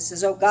theology that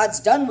says, oh, God's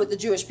done with the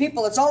Jewish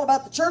people, it's all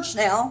about the church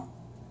now?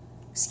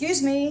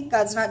 Excuse me,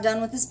 God's not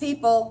done with his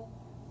people.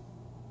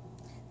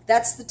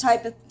 That's the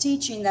type of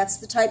teaching, that's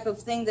the type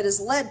of thing that has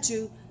led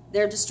to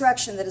their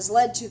destruction, that has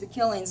led to the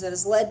killings, that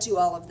has led to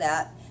all of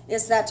that.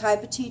 It's that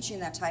type of teaching,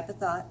 that type of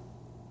thought.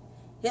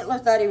 Hitler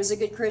thought he was a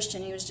good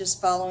Christian. He was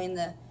just following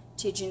the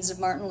teachings of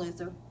Martin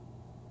Luther.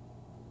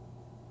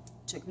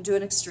 Took him to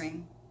an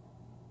extreme.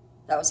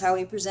 That was how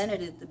he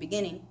presented it at the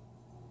beginning.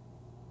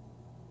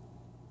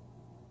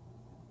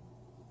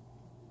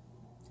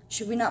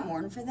 Should we not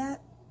mourn for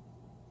that?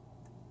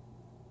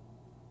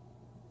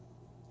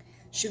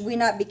 Should we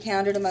not be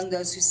counted among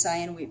those who sigh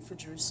and weep for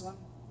Jerusalem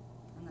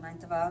on the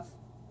 9th of Av?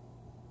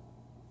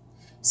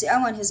 See, I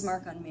want his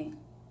mark on me.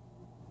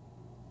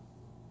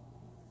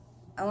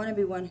 I want to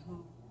be one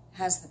who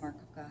has the mark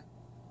of God.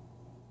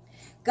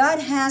 God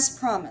has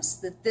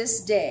promised that this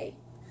day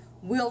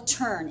will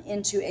turn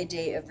into a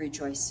day of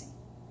rejoicing.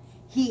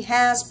 He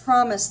has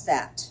promised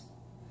that.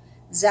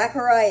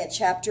 Zechariah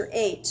chapter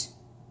 8.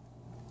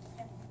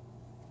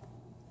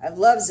 I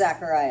love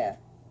Zechariah.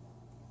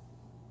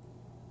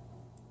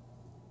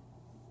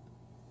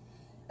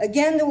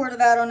 Again, the word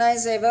of Adonai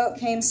Zevaot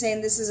came,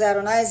 saying, this is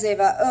Adonai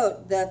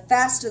Zevaot, the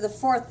fast of the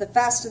 4th, the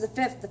fast of the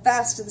 5th, the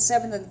fast of the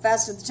 7th, and the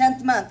fast of the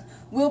 10th month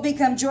will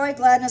become joy,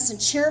 gladness, and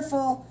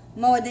cheerful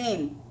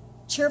moedim,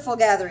 cheerful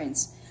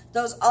gatherings.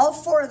 All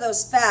 4 of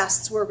those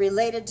fasts were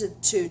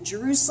related to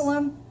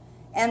Jerusalem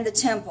and the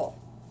temple.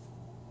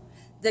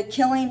 The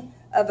killing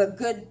of a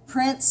good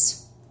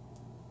prince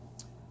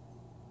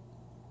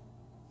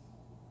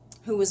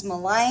who was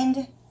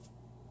maligned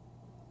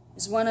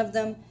is one of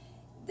them.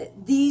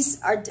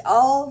 These are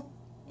all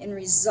in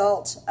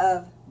result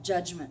of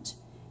judgment.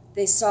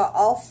 They saw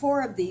all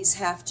 4 of these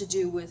have to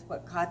do with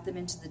what caught them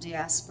into the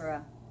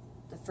diaspora,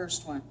 the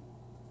first one.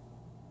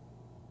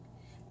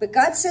 But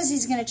God says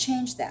he's going to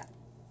change that.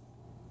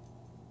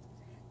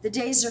 The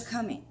days are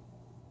coming.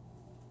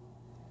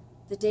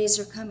 The days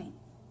are coming.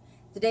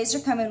 The days are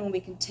coming when we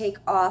can take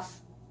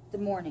off the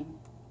mourning.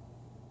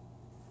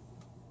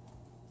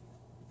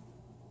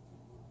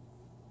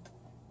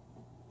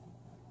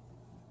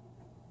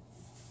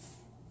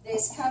 The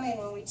days coming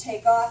when we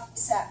take off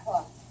the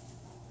sackcloth.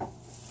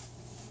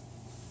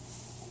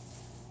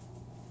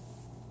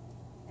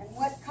 And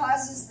what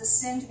causes the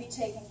sin to be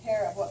taken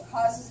care of? What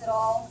causes it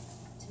all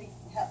to be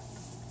kept?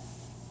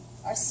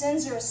 Our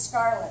sins are as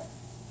scarlet,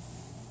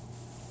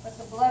 but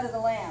the blood of the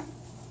Lamb.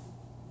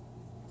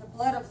 The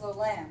blood of the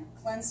Lamb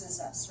cleanses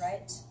us,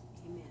 right?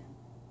 Amen.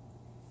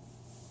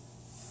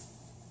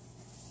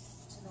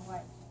 To the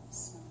white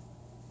snow.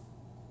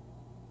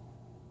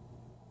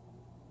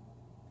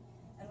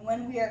 And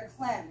when we are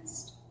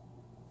cleansed,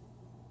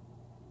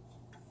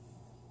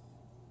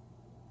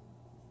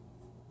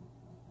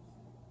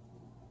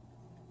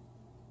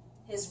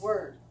 His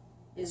word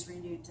is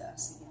renewed to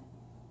us again.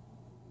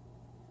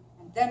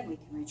 And then we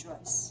can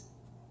rejoice.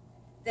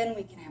 Then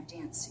we can have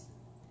dancing.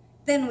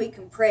 Then we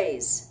can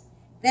praise.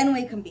 Then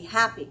we can be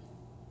happy.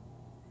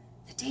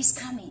 The day's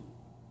coming.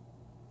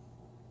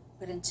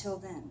 But until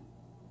then,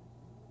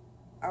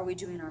 are we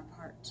doing our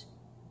part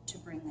to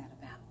bring that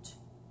about?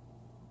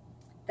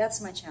 That's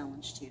my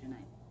challenge to you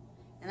tonight.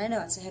 And I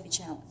know it's a heavy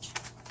challenge.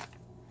 I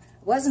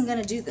wasn't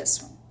going to do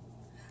this one.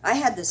 I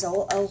had this a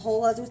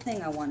whole other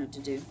thing I wanted to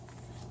do.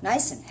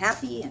 Nice and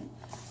happy, and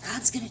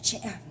God's going to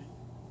change.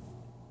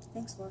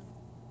 Thanks, Lord.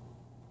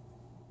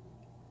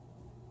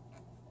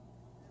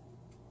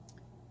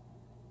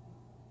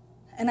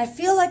 And I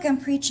feel like I'm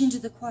preaching to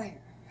the choir.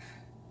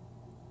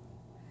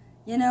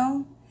 You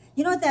know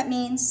what that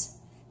means?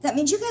 That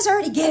means you guys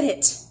already get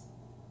it,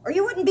 or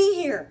you wouldn't be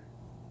here.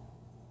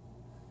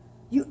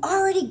 You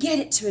already get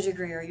it to a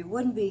degree, or you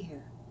wouldn't be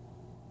here.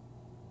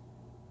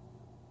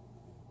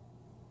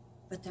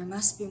 But there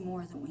must be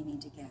more that we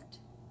need to get,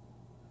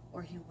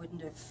 or He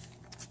wouldn't have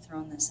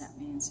thrown this at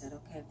me and said,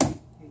 okay,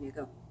 here you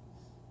go.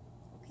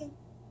 Okay.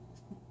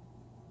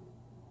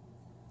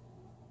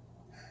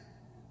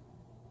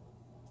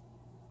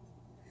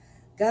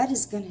 God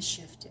is going to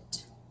shift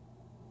it.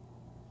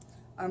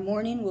 Our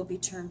mourning will be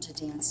turned to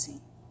dancing.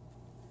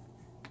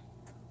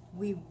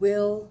 We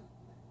will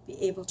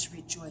be able to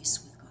rejoice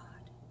with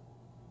God.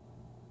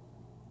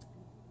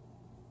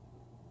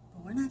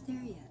 But we're not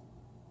there yet.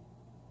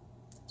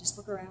 Just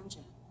look around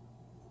you.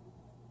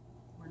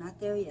 We're not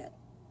there yet.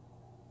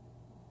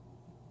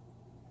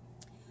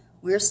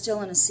 We're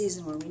still in a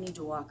season where we need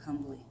to walk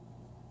humbly.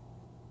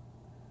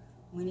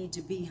 We need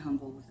to be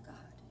humble with God.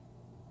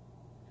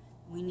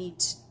 We need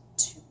to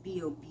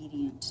be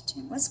obedient to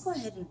Him. Let's go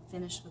ahead and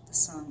finish with the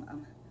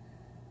song,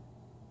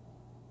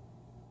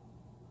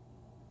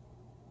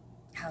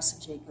 House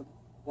of Jacob,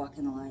 Walk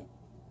in the Light.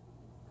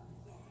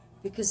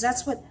 Because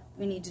that's what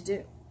we need to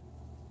do.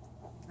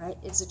 Right?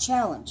 It's a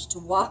challenge to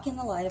walk in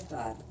the light of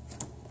God.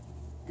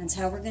 And it's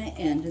how we're going to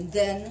end. And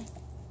then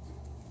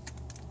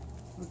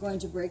we're going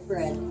to break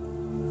bread.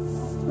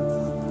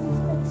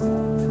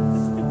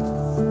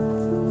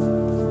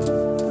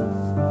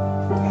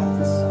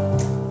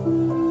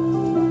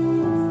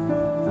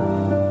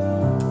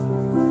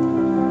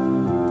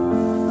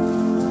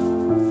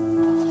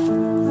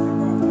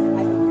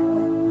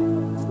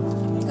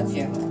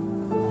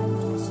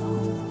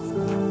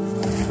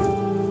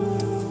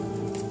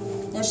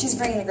 She's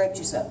bringing the grape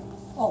juice up.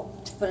 Oh,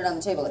 to put it on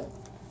the table there.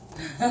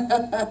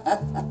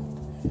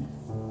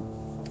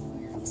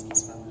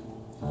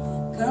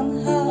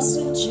 Come, house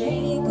of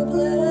Jacob,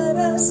 let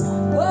us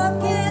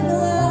walk in the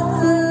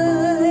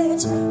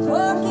light.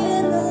 Walk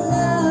in the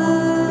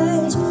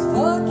light.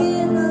 Walk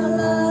in the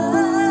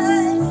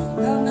light.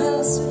 Come,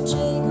 house of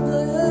Jacob,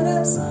 let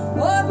us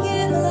walk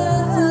in the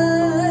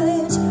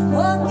light.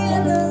 Walk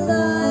in the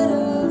light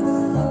of the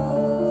Lord.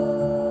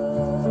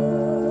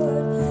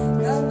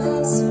 Come,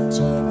 house of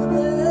Jacob.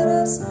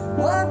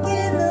 Walk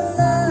in the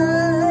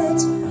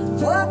light,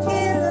 walk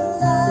in the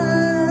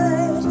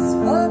light,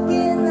 walk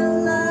in the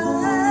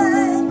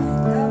light.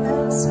 Come,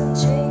 house of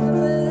Jacob,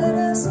 let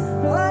us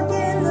walk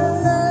in the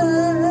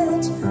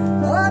light,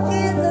 walk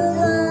in the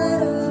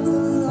light of the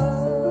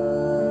Lord.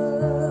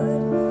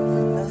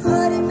 The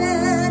haughty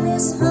man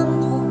is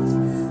humbled,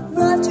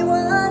 lofty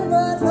one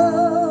brought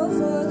low,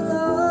 for the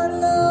Lord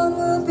alone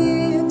will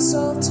be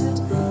exalted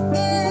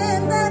in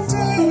that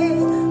day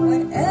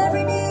when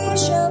every knee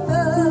shall bow.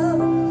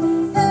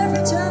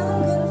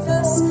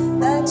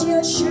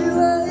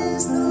 Yeshua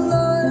is the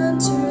Lord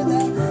unto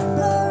the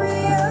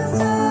glory of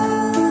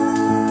God.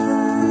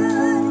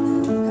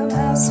 Come,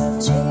 house of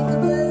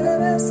Jacob,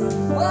 let us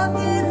walk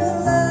in the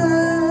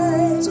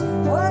light,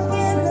 walk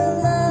in the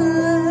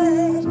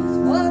light,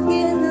 walk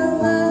in the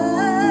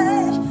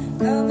light.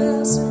 Come,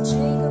 house of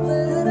Jacob,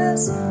 let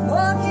us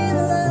walk in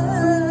the light.